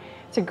ground.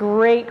 It's a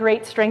great,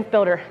 great strength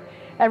builder.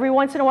 Every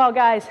once in a while,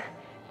 guys,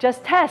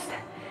 just test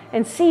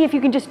and see if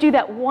you can just do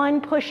that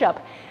 1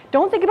 push-up.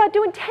 Don't think about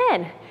doing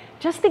 10.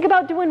 Just think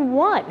about doing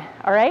 1,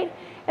 all right?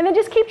 And then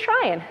just keep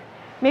trying.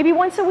 Maybe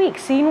once a week,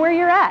 seeing where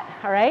you're at,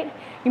 all right?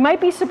 You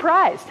might be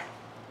surprised.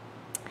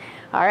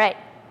 All right.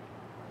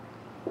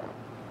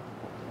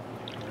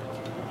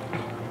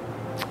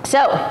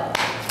 So,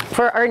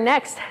 for our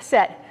next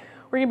set,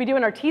 we're gonna be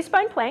doing our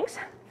T-spine planks.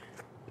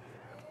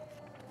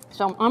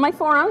 So I'm on my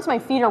forearms, my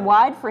feet are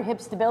wide for hip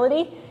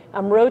stability.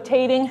 I'm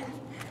rotating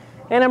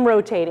and I'm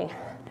rotating.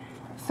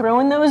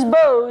 Throwing those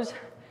bows,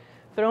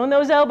 throwing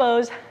those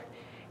elbows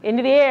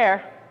into the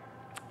air.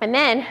 And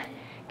then,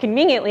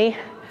 conveniently,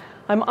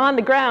 I'm on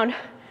the ground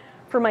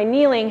for my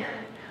kneeling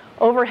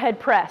overhead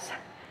press.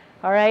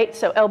 All right,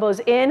 so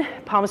elbows in,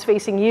 palms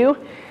facing you,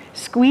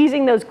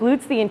 squeezing those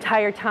glutes the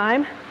entire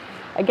time.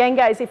 Again,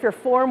 guys, if your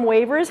form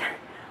wavers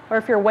or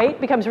if your weight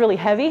becomes really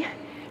heavy,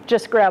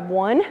 just grab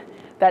 1.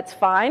 That's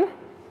fine.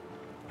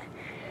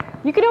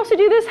 You can also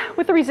do this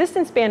with a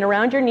resistance band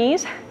around your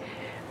knees,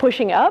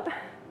 pushing up.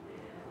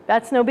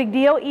 That's no big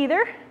deal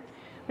either.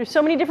 There's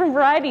so many different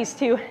varieties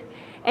to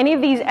any of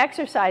these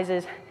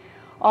exercises.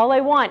 All I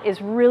want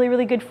is really,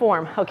 really good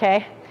form,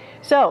 okay?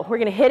 So we're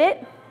gonna hit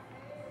it.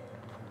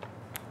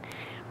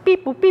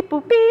 Beep, boop, beep,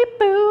 boop, beep,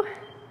 boo.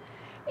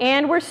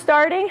 And we're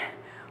starting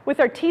with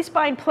our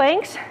T-spine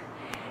planks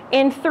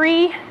in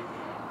 3,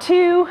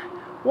 2,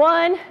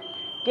 1,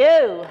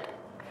 go.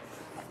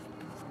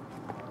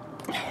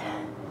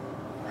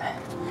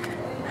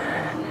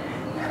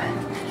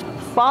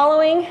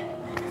 Following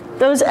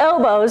those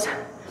elbows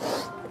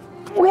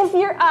with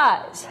your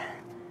eyes.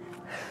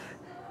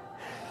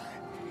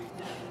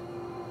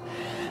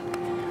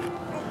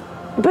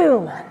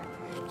 Boom.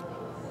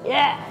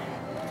 Yeah.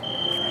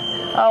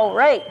 All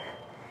right.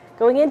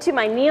 Going into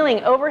my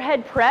kneeling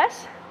overhead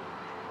press.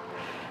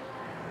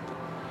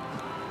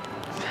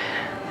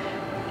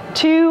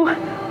 2,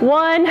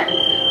 1.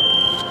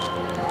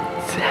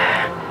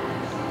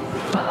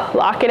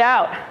 Lock it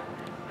out.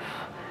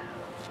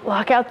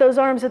 Lock out those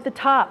arms at the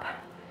top.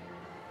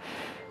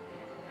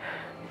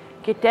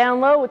 Get down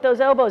low with those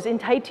elbows in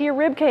tight to your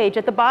rib cage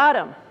at the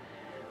bottom.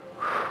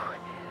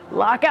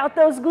 Lock out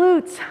those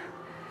glutes.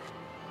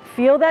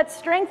 Feel that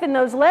strength in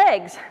those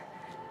legs.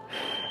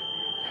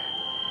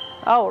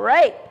 All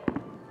right.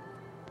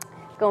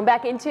 Going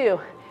back into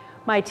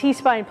my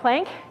T-spine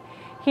plank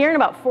here in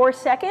about 4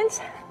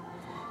 seconds.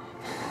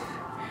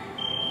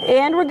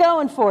 And we're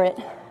going for it.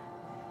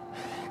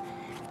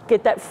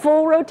 Get that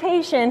full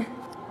rotation.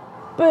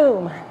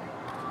 Boom.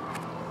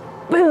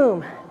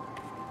 Boom.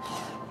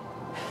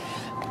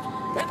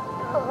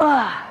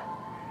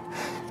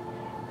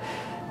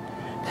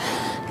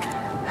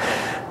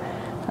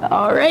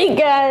 All right,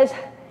 guys.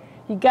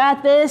 You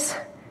got this.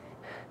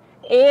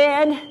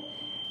 And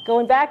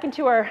going back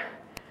into our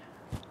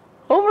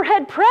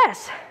overhead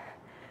press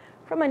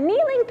from a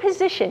kneeling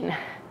position.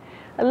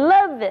 I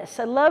love this.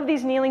 I love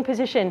these kneeling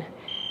position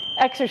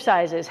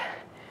exercises.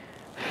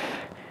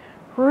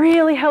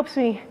 Really helps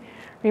me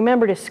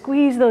remember to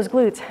squeeze those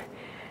glutes,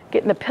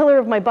 getting the pillar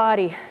of my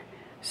body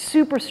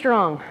super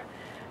strong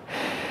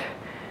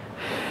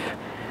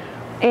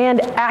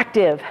and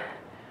active.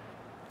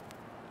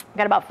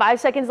 Got about 5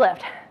 seconds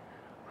left.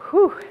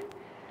 Whew.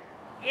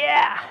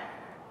 Yeah.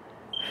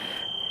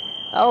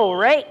 All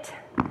right.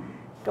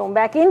 Going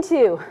back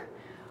into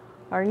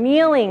our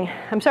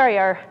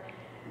our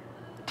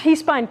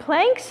T-spine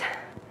planks.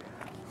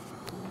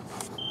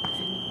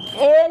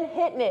 And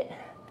hitting it.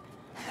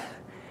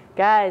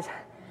 Guys,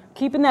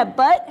 keeping that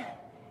butt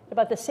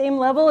about the same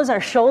level as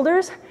our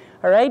shoulders.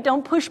 All right,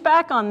 don't push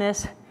back on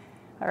this.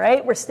 All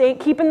right, we're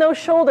keeping those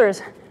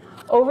shoulders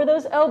over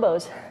those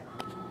elbows.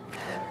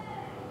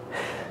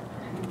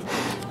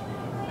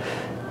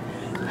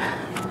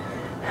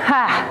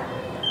 Ha.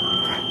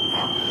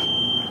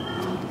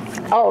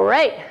 All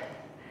right,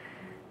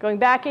 going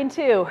back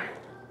into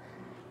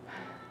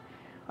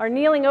our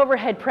kneeling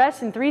overhead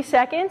press in 3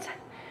 seconds.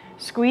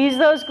 Squeeze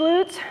those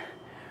glutes.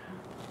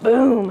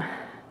 Boom.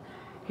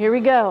 Here we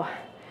go.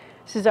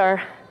 This is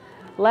our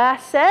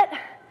last set.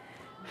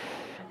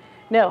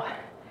 No,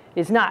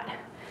 it's not.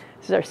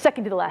 This is our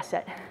second to the last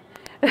set.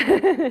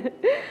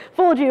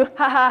 Fooled you.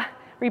 Haha.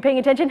 Were you paying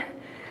attention?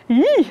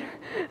 Yee.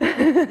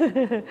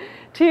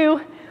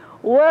 2,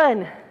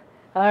 1.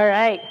 All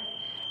right.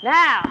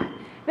 Now,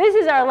 this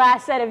is our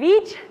last set of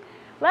each.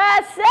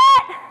 Last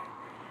set.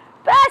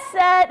 Best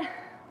set.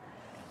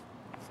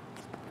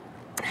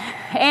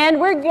 And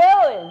we're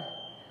going.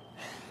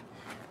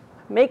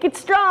 Make it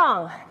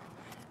strong.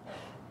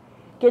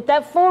 Get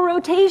that full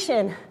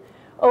rotation.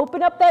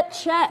 Open up that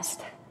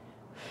chest.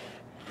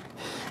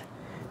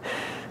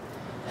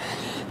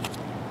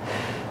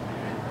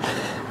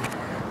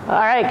 All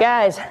right,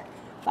 guys.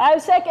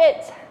 5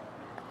 seconds.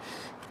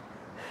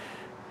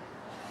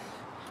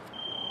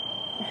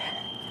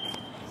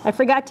 I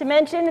forgot to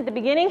mention at the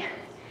beginning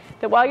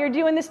that while you're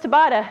doing this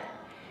Tabata,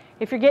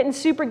 if you're getting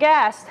super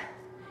gassed,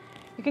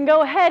 you can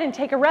go ahead and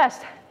take a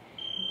rest.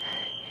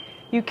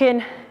 You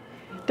can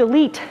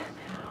delete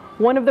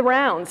one of the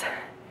rounds.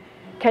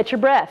 Catch your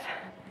breath.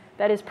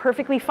 That is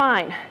perfectly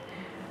fine.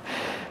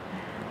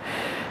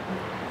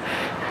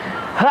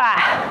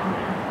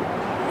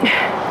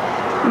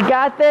 You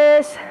got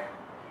this.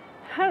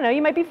 I don't know,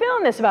 you might be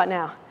feeling this about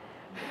now.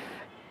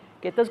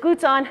 Get those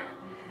glutes on.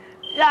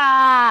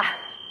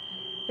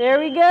 There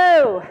we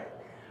go.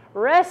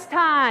 Rest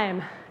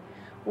time.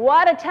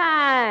 Water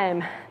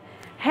time.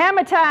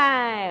 Hammer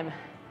time.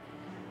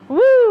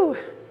 Woo!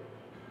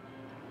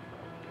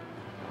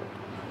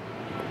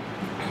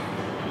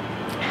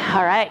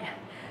 All right.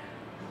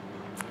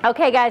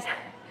 Okay, guys.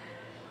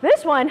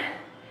 This one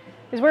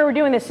is where we're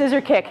doing the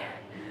scissor kick.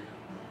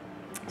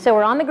 So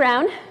we're on the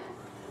ground.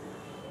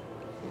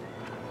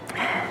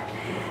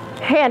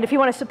 And if you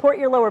want to support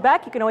your lower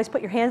back, you can always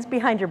put your hands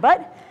behind your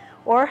butt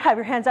or have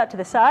your hands out to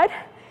the side.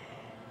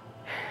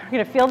 We're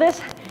going to feel this,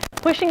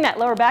 pushing that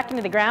lower back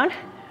into the ground,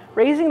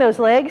 raising those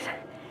legs,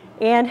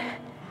 and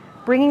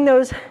bringing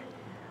those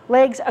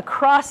legs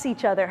across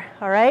each other,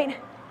 all right?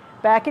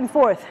 Back and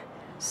forth.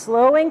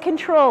 Slow and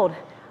controlled,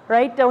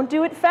 right? Don't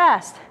do it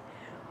fast.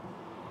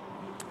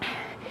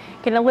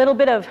 Get a little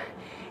bit of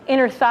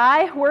inner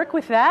thigh work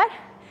with that.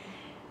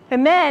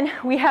 And then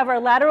we have our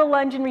lateral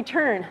lunge and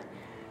return.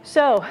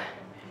 So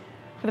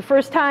for the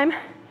first time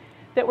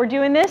that we're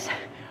doing this,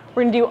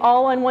 we're going to do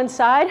all on one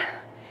side.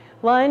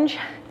 Lunge,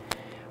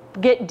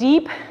 get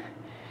deep.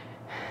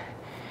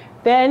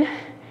 Then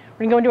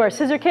we're going to go into our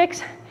scissor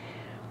kicks.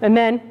 And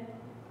then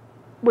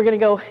we're going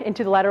to go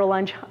into the lateral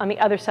lunge on the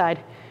other side.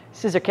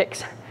 Scissor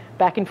kicks,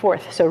 back and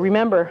forth. So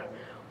remember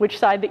which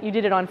side that you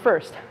did it on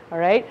first, all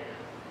right?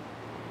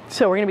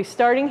 So we're going to be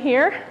starting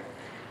here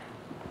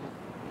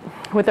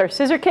with our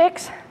scissor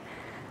kicks.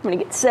 I'm going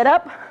to get set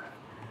up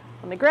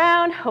on the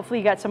ground. Hopefully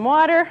you got some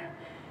water.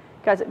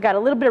 Got a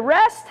little bit of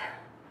rest.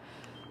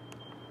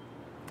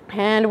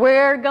 And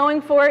we're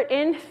going for it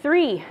in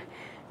 3,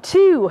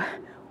 2,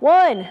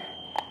 1,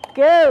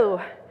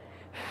 go.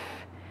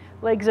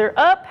 Legs are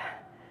up.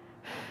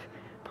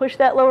 Push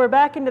that lower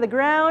back into the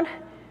ground.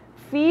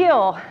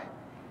 Feel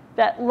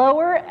that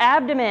lower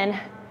abdomen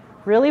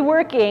really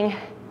working.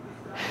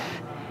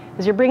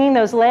 As you're bringing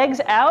those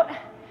legs out,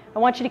 I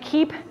want you to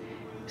keep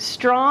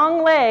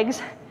strong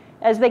legs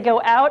as they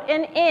go out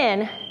and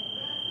in.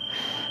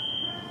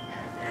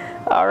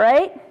 All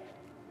right.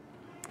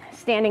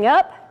 Standing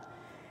up.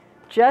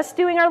 Just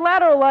doing our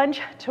lateral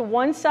lunge to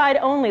one side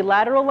only.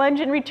 Lateral lunge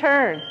and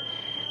return.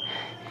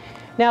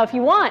 Now, if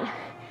you want,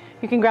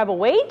 you can grab a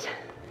weight.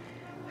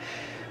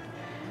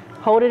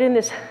 Hold it in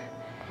this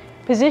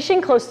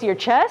position close to your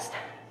chest.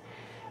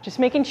 Just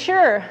making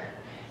sure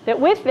that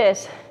with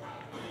this,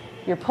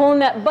 you're pulling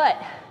that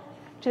butt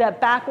to that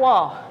back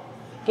wall.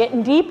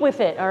 Getting deep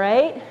with it, all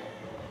right?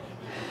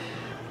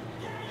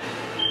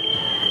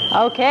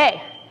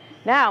 Okay,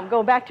 now I'm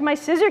going back to my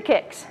scissor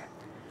kicks.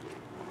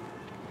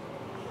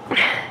 All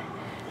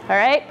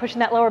right, pushing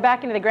that lower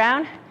back into the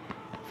ground.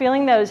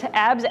 Feeling those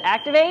abs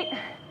activate,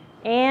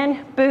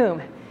 and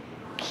boom.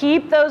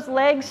 Keep those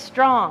legs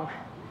strong.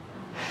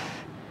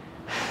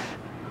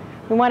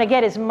 We want to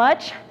get as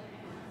much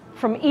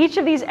from each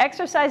of these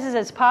exercises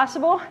as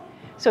possible,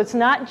 so it's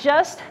not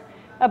just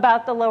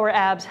about the lower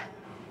abs.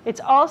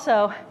 It's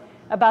also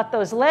about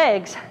those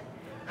legs.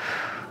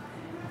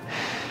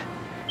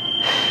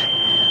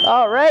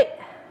 All right,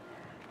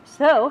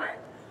 so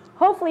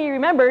hopefully you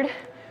remembered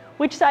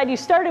which side you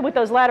started with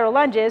those lateral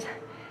lunges,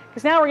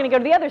 because now we're going to go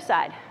to the other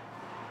side.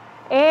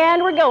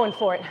 And we're going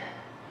for it.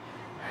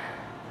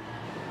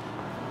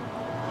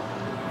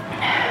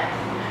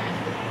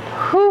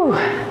 Whew.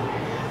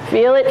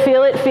 Feel it,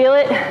 feel it, feel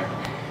it.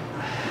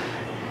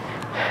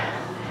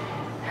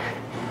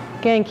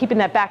 Again, keeping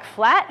that back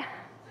flat.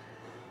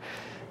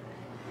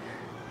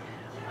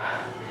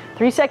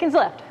 3 seconds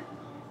left.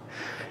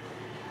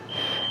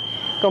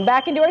 Going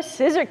back into our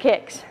scissor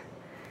kicks.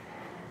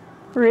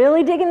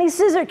 Really digging these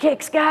scissor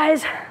kicks,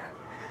 guys.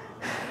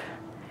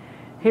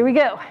 Here we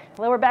go.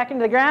 Lower back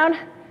into the ground,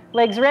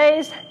 legs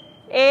raised,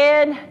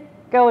 and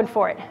going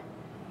for it.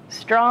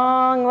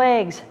 Strong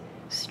legs,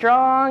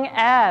 strong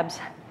abs.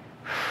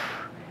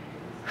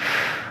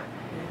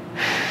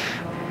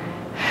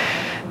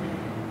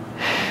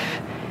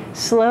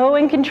 Slow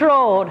and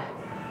controlled.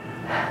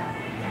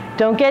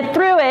 Don't get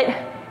through it,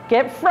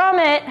 get from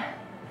it.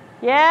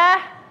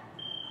 Yeah?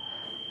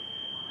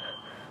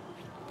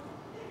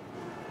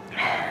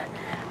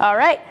 All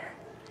right,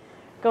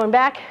 going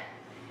back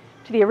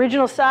to the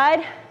original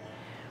side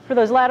for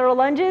those lateral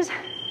lunges.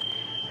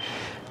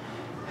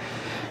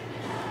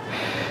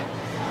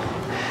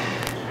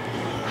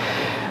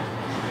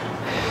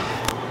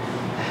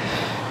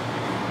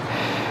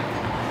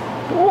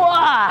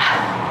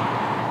 Wah!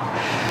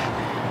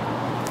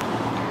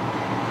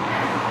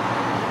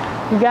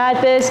 You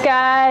got this,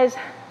 guys.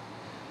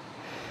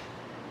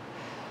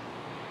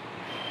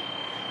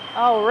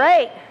 All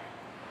right.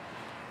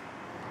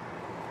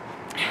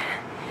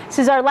 This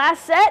is our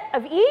last set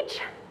of each.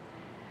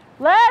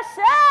 Last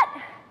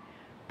set,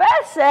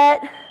 best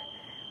set.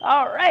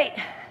 All right.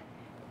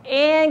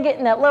 And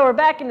getting that lower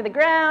back into the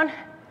ground.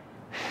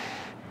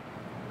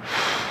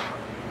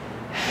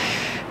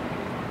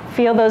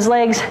 Feel those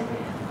legs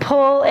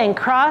pull and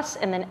cross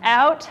and then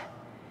out.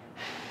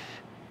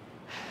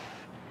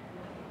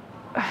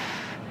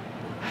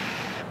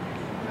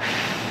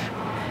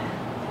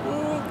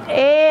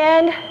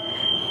 And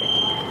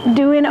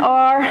doing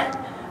our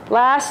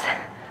last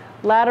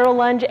lateral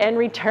lunge and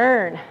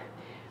return.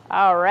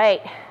 All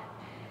right.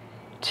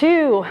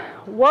 2,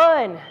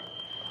 1.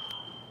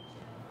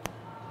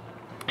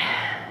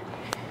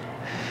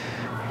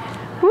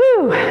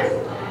 Woo!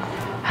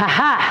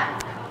 Ha-ha.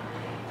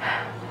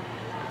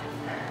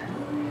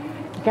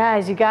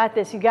 Guys, you got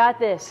this, you got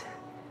this.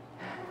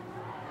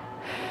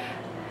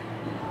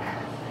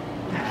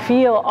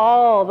 Feel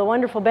all the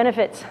wonderful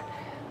benefits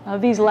of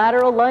these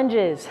lateral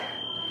lunges.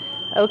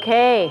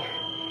 Okay,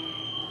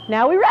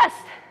 now we rest.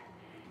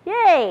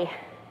 Yay!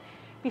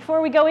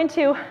 Before we go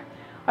into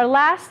our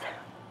last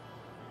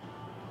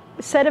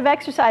set of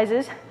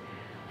exercises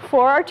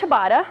for our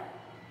Tabata,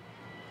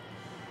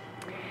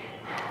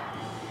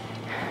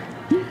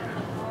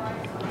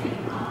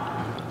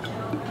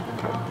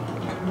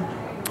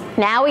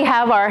 now we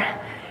have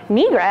our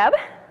knee grab.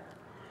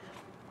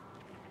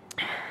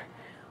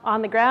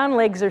 On the ground,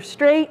 legs are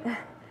straight.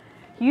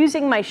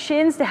 Using my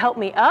shins to help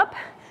me up.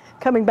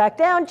 Coming back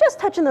down, just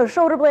touching those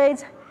shoulder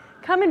blades.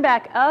 Coming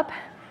back up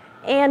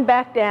and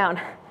back down.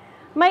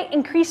 Might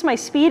increase my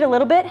speed a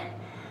little bit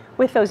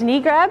with those knee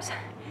grabs.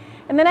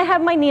 And then I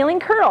have my kneeling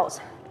curls,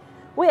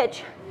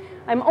 which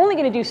I'm only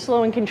going to do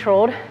slow and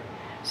controlled.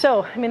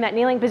 So I'm in that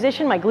kneeling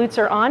position, my glutes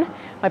are on,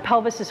 my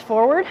pelvis is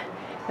forward,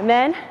 and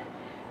then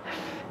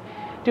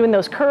doing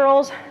those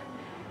curls.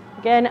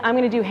 Again, I'm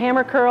going to do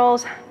hammer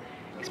curls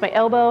because my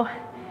elbow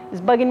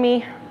is bugging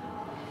me.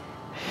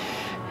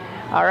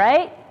 All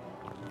right.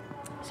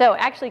 So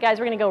actually, guys,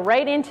 we're going to go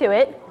right into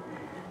it.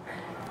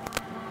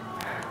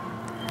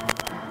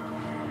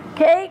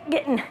 Okay,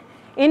 getting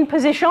in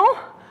position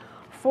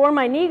for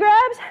my knee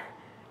grabs.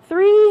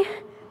 3,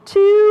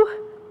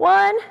 2,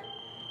 1,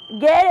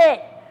 get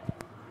it.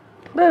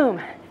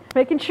 Boom.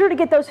 Making sure to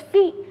get those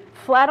feet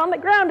flat on the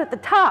ground at the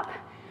top.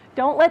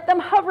 Don't let them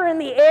hover in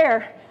the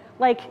air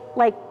like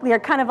they're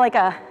kind of like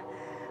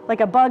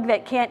a bug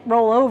that can't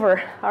roll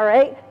over, all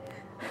right?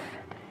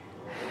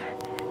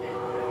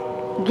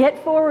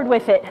 Get forward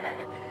with it.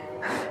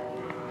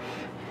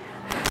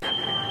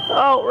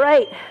 All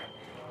right.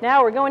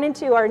 Now we're going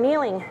into our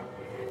kneeling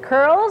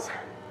curls.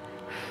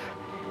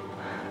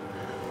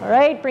 All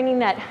right,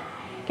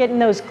 getting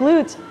those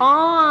glutes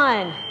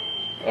on,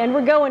 and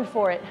we're going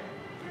for it.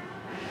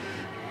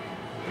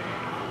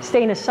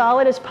 Staying as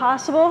solid as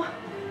possible.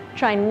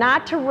 Try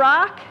not to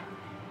rock.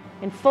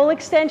 In full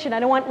extension. I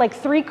don't want like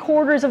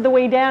 3/4 of the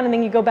way down and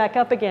then you go back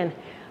up again.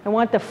 I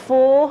want the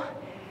full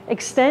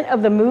extent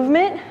of the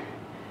movement.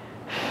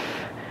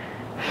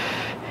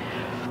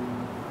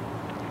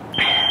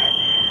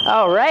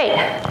 All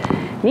right,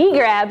 knee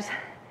grabs.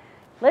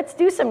 Let's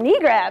do some knee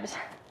grabs.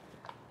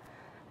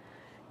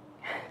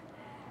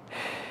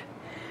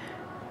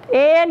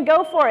 And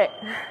go for it.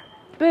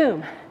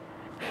 Boom.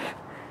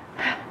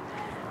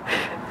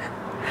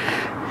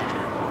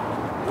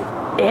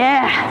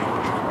 Yeah.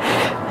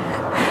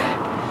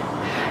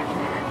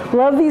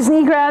 Love these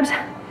knee grabs.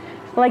 I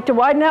like to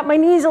widen out my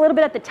knees a little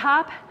bit at the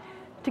top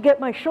to get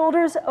my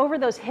shoulders over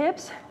those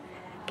hips.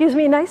 Gives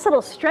me a nice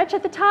little stretch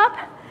at the top.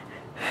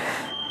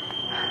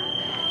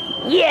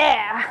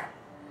 Yeah.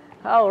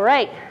 All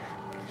right.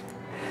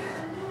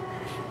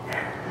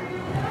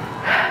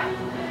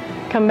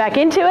 Come back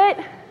into it.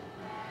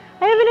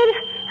 I haven't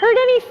heard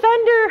any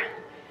thunder.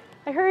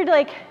 I heard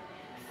like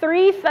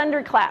 3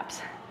 thunder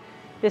claps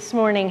this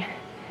morning.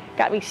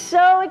 Got me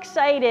so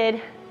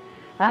excited.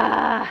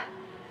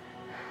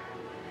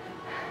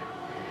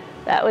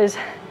 That was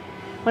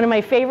one of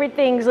my favorite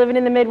things living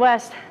in the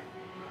Midwest.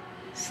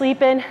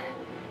 Sleeping,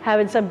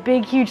 having some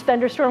big, huge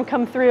thunderstorm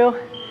come through.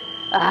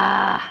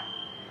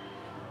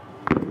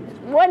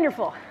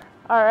 Wonderful.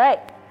 All right.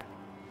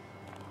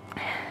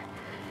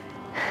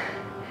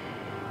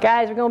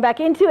 Guys, we're going back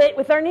into it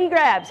with our knee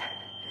grabs.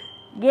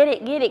 Get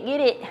it, get it, get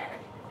it.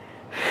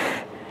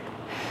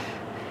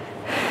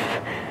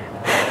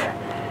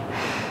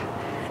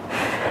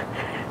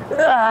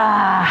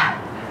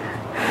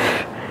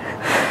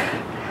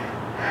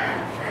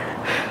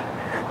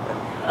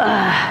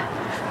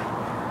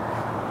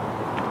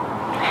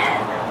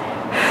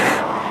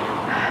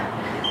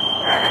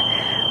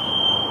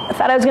 I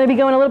thought I was going to be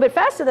going a little bit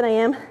faster than I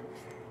am.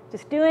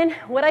 Just doing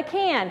what I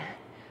can.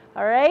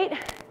 All right?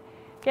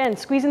 Again,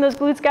 squeezing those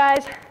glutes,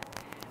 guys.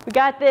 We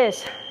got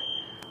this.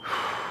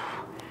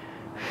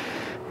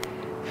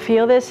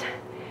 Feel this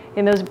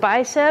in those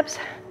biceps.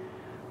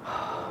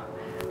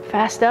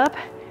 Fast up,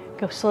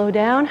 go slow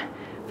down.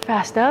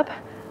 Fast up,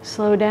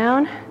 slow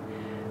down.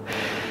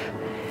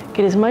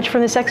 Get as much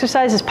from this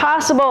exercise as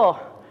possible.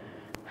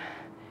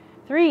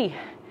 3,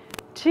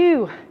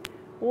 2,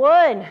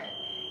 1.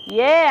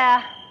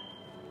 Yeah.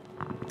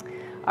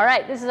 All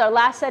right, this is our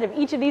last set of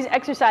each of these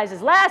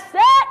exercises. Last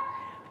set,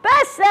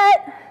 best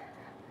set.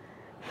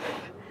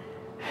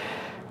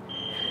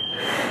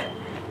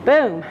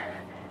 Boom.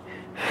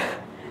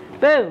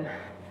 Boom.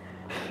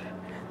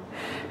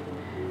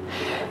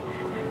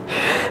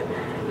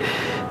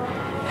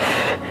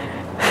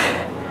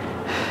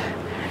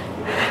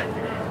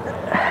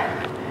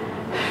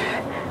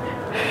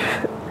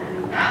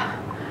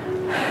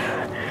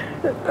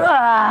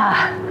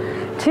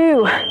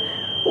 Two,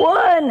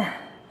 1.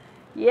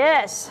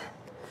 Yes.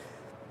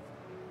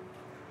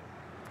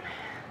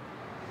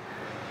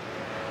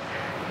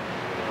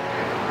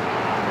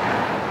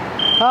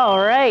 All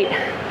right.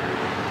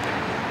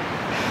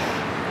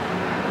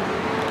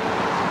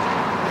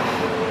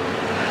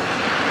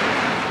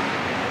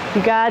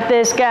 You got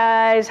this,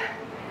 guys.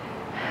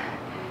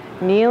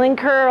 Kneeling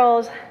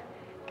curls.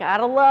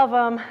 Gotta love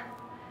them.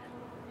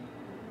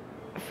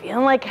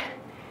 Feeling like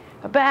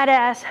a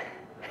badass.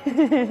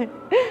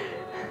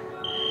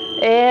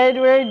 And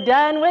we're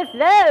done with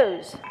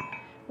those.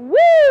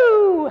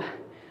 Woo!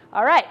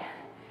 All right,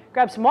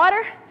 grab some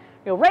water,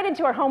 go right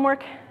into our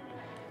homework.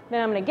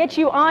 Then I'm gonna get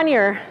you on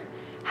your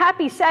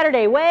happy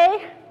Saturday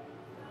way.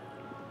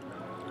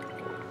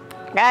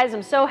 Guys,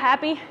 I'm so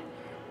happy.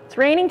 It's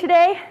raining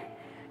today.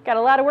 Got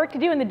a lot of work to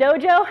do in the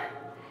dojo.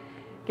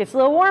 Gets a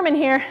little warm in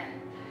here.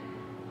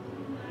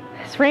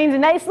 This rain's a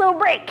nice little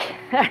break,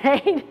 all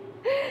right?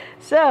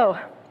 So,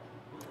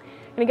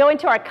 I'm gonna go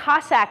into our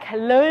cossack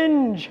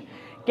lunge.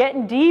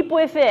 Getting deep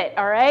with it,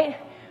 all right?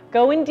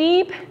 Going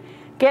deep,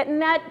 getting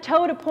that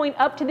toe to point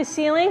up to the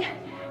ceiling,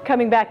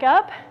 coming back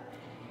up,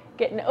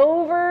 getting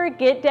over,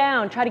 get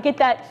down. Try to get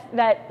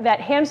that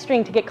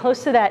hamstring to get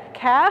close to that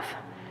calf.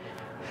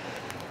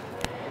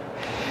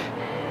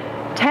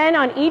 10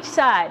 on each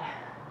side.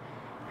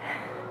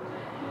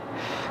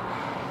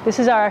 This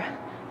is our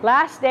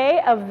last day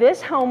of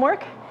this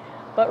homework,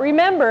 but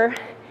remember,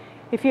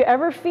 if you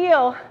ever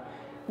feel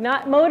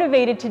not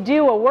motivated to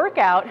do a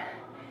workout,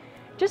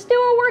 just do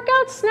a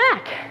workout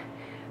snack.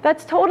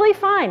 That's totally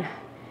fine.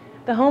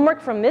 The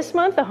homework from this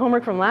month, the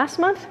homework from last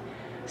month,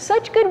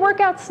 such good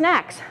workout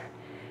snacks.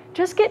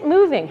 Just get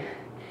moving.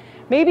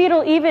 Maybe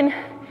it'll even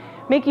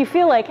make you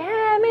feel like,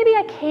 maybe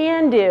I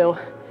can do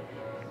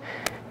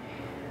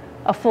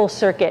a full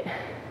circuit.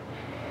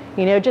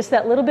 You know, just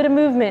that little bit of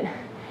movement,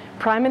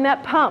 priming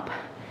that pump,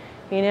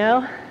 you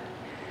know.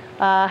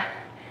 I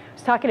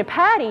was talking to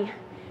Patty.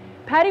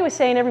 Patty was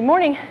saying every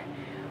morning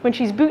when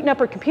she's booting up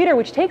her computer,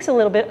 which takes a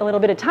little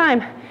bit of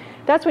time,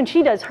 that's when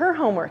she does her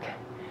homework,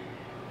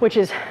 which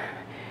is,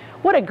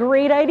 what a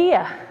great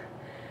idea,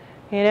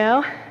 you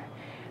know.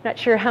 Not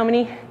sure how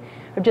many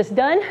I've just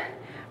done.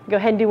 Go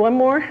ahead and do one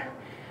more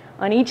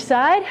on each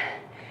side.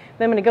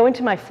 Then I'm going to go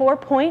into my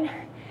 4-point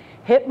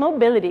hip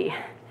mobility.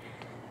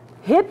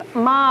 Hip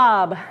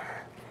mob.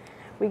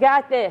 We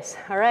got this.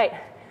 All right.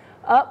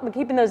 Up. I'm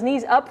keeping those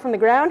knees up from the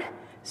ground.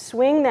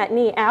 Swing that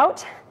knee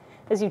out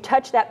as you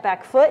touch that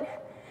back foot.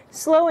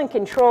 Slow and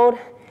controlled.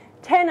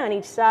 10 on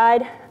each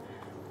side.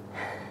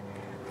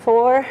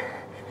 4,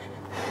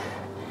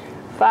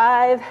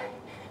 5.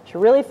 You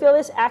really feel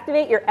this.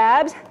 Activate your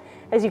abs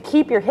as you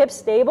keep your hips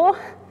stable.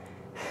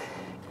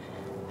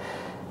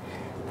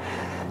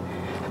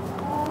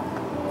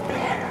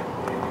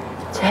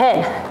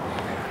 10.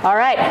 All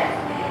right.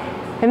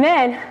 And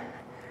then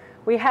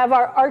we have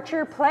our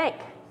archer plank.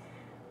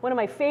 One of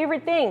my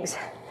favorite things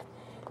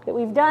that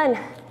we've done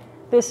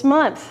this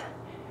month.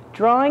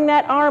 Drawing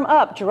that arm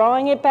up,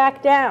 drawing it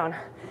back down.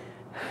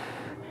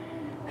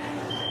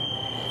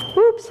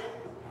 Whoops.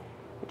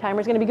 Your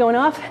timer's going to be going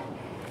off.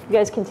 You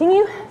guys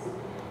continue.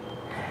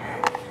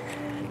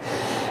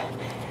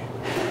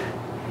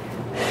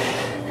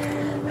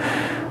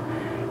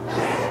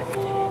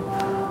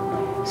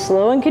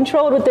 Slow and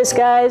controlled with this,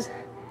 guys.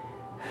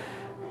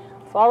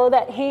 Follow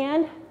that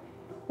hand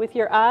with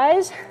your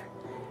eyes.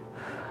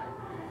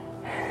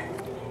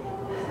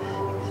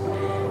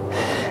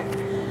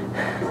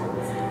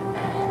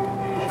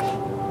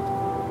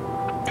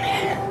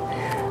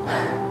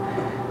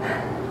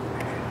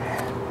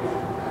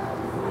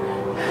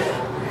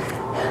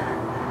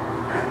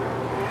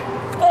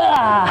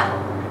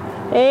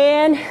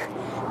 And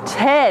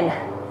 10.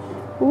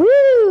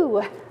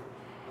 Woo!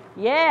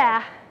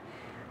 Yeah.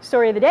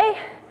 Story of the day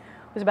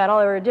was about all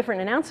our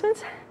different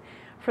announcements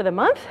for the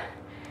month,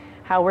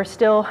 how we're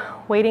still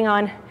waiting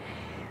on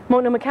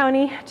Multnomah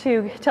County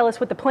to tell us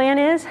what the plan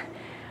is.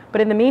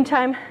 But in the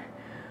meantime,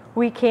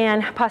 we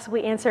can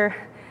possibly answer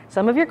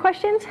some of your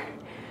questions.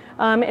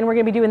 And we're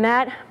going to be doing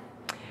that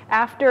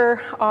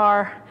after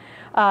our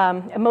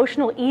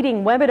emotional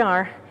eating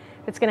webinar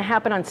that's going to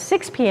happen on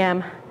 6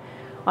 p.m.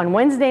 on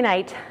Wednesday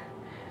night.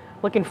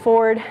 Looking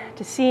forward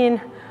to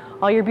seeing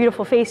all your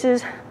beautiful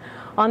faces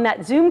on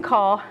that Zoom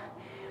call.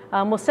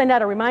 We'll send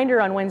out a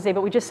reminder on Wednesday,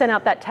 but we just sent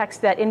out that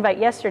text, that invite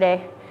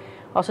yesterday.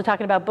 Also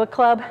talking about book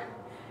club.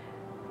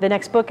 The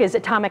next book is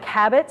Atomic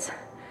Habits.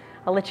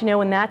 I'll let you know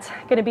when that's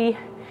going to be.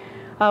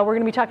 We're going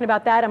to be talking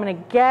about that. I'm going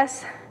to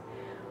guess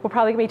we're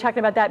probably going to be talking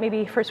about that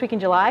maybe first week in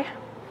July,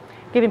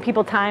 giving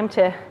people time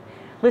to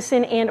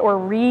listen and or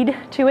read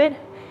to it.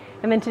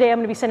 And then today I'm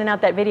going to be sending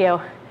out that video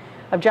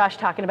of Josh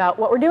talking about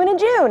what we're doing in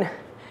June.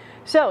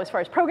 So as far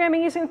as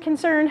programming is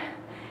concerned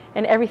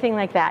and everything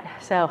like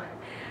that. So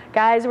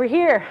guys, we're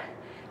here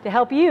to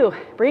help you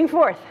bring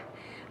forth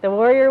the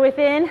warrior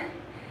within.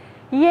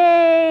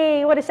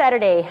 Yay, what a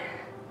Saturday.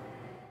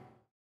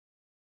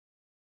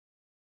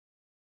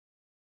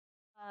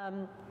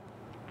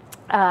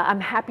 I'm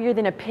happier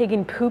than a pig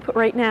in poop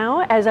right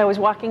now. As I was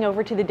walking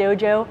over to the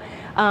dojo,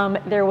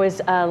 there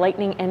was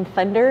lightning and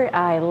thunder.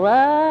 I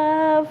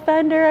love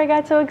thunder. I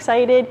got so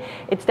excited.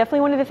 It's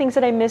definitely one of the things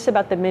that I miss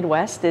about the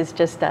Midwest is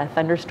just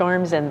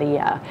thunderstorms and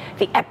the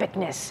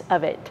epicness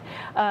of it.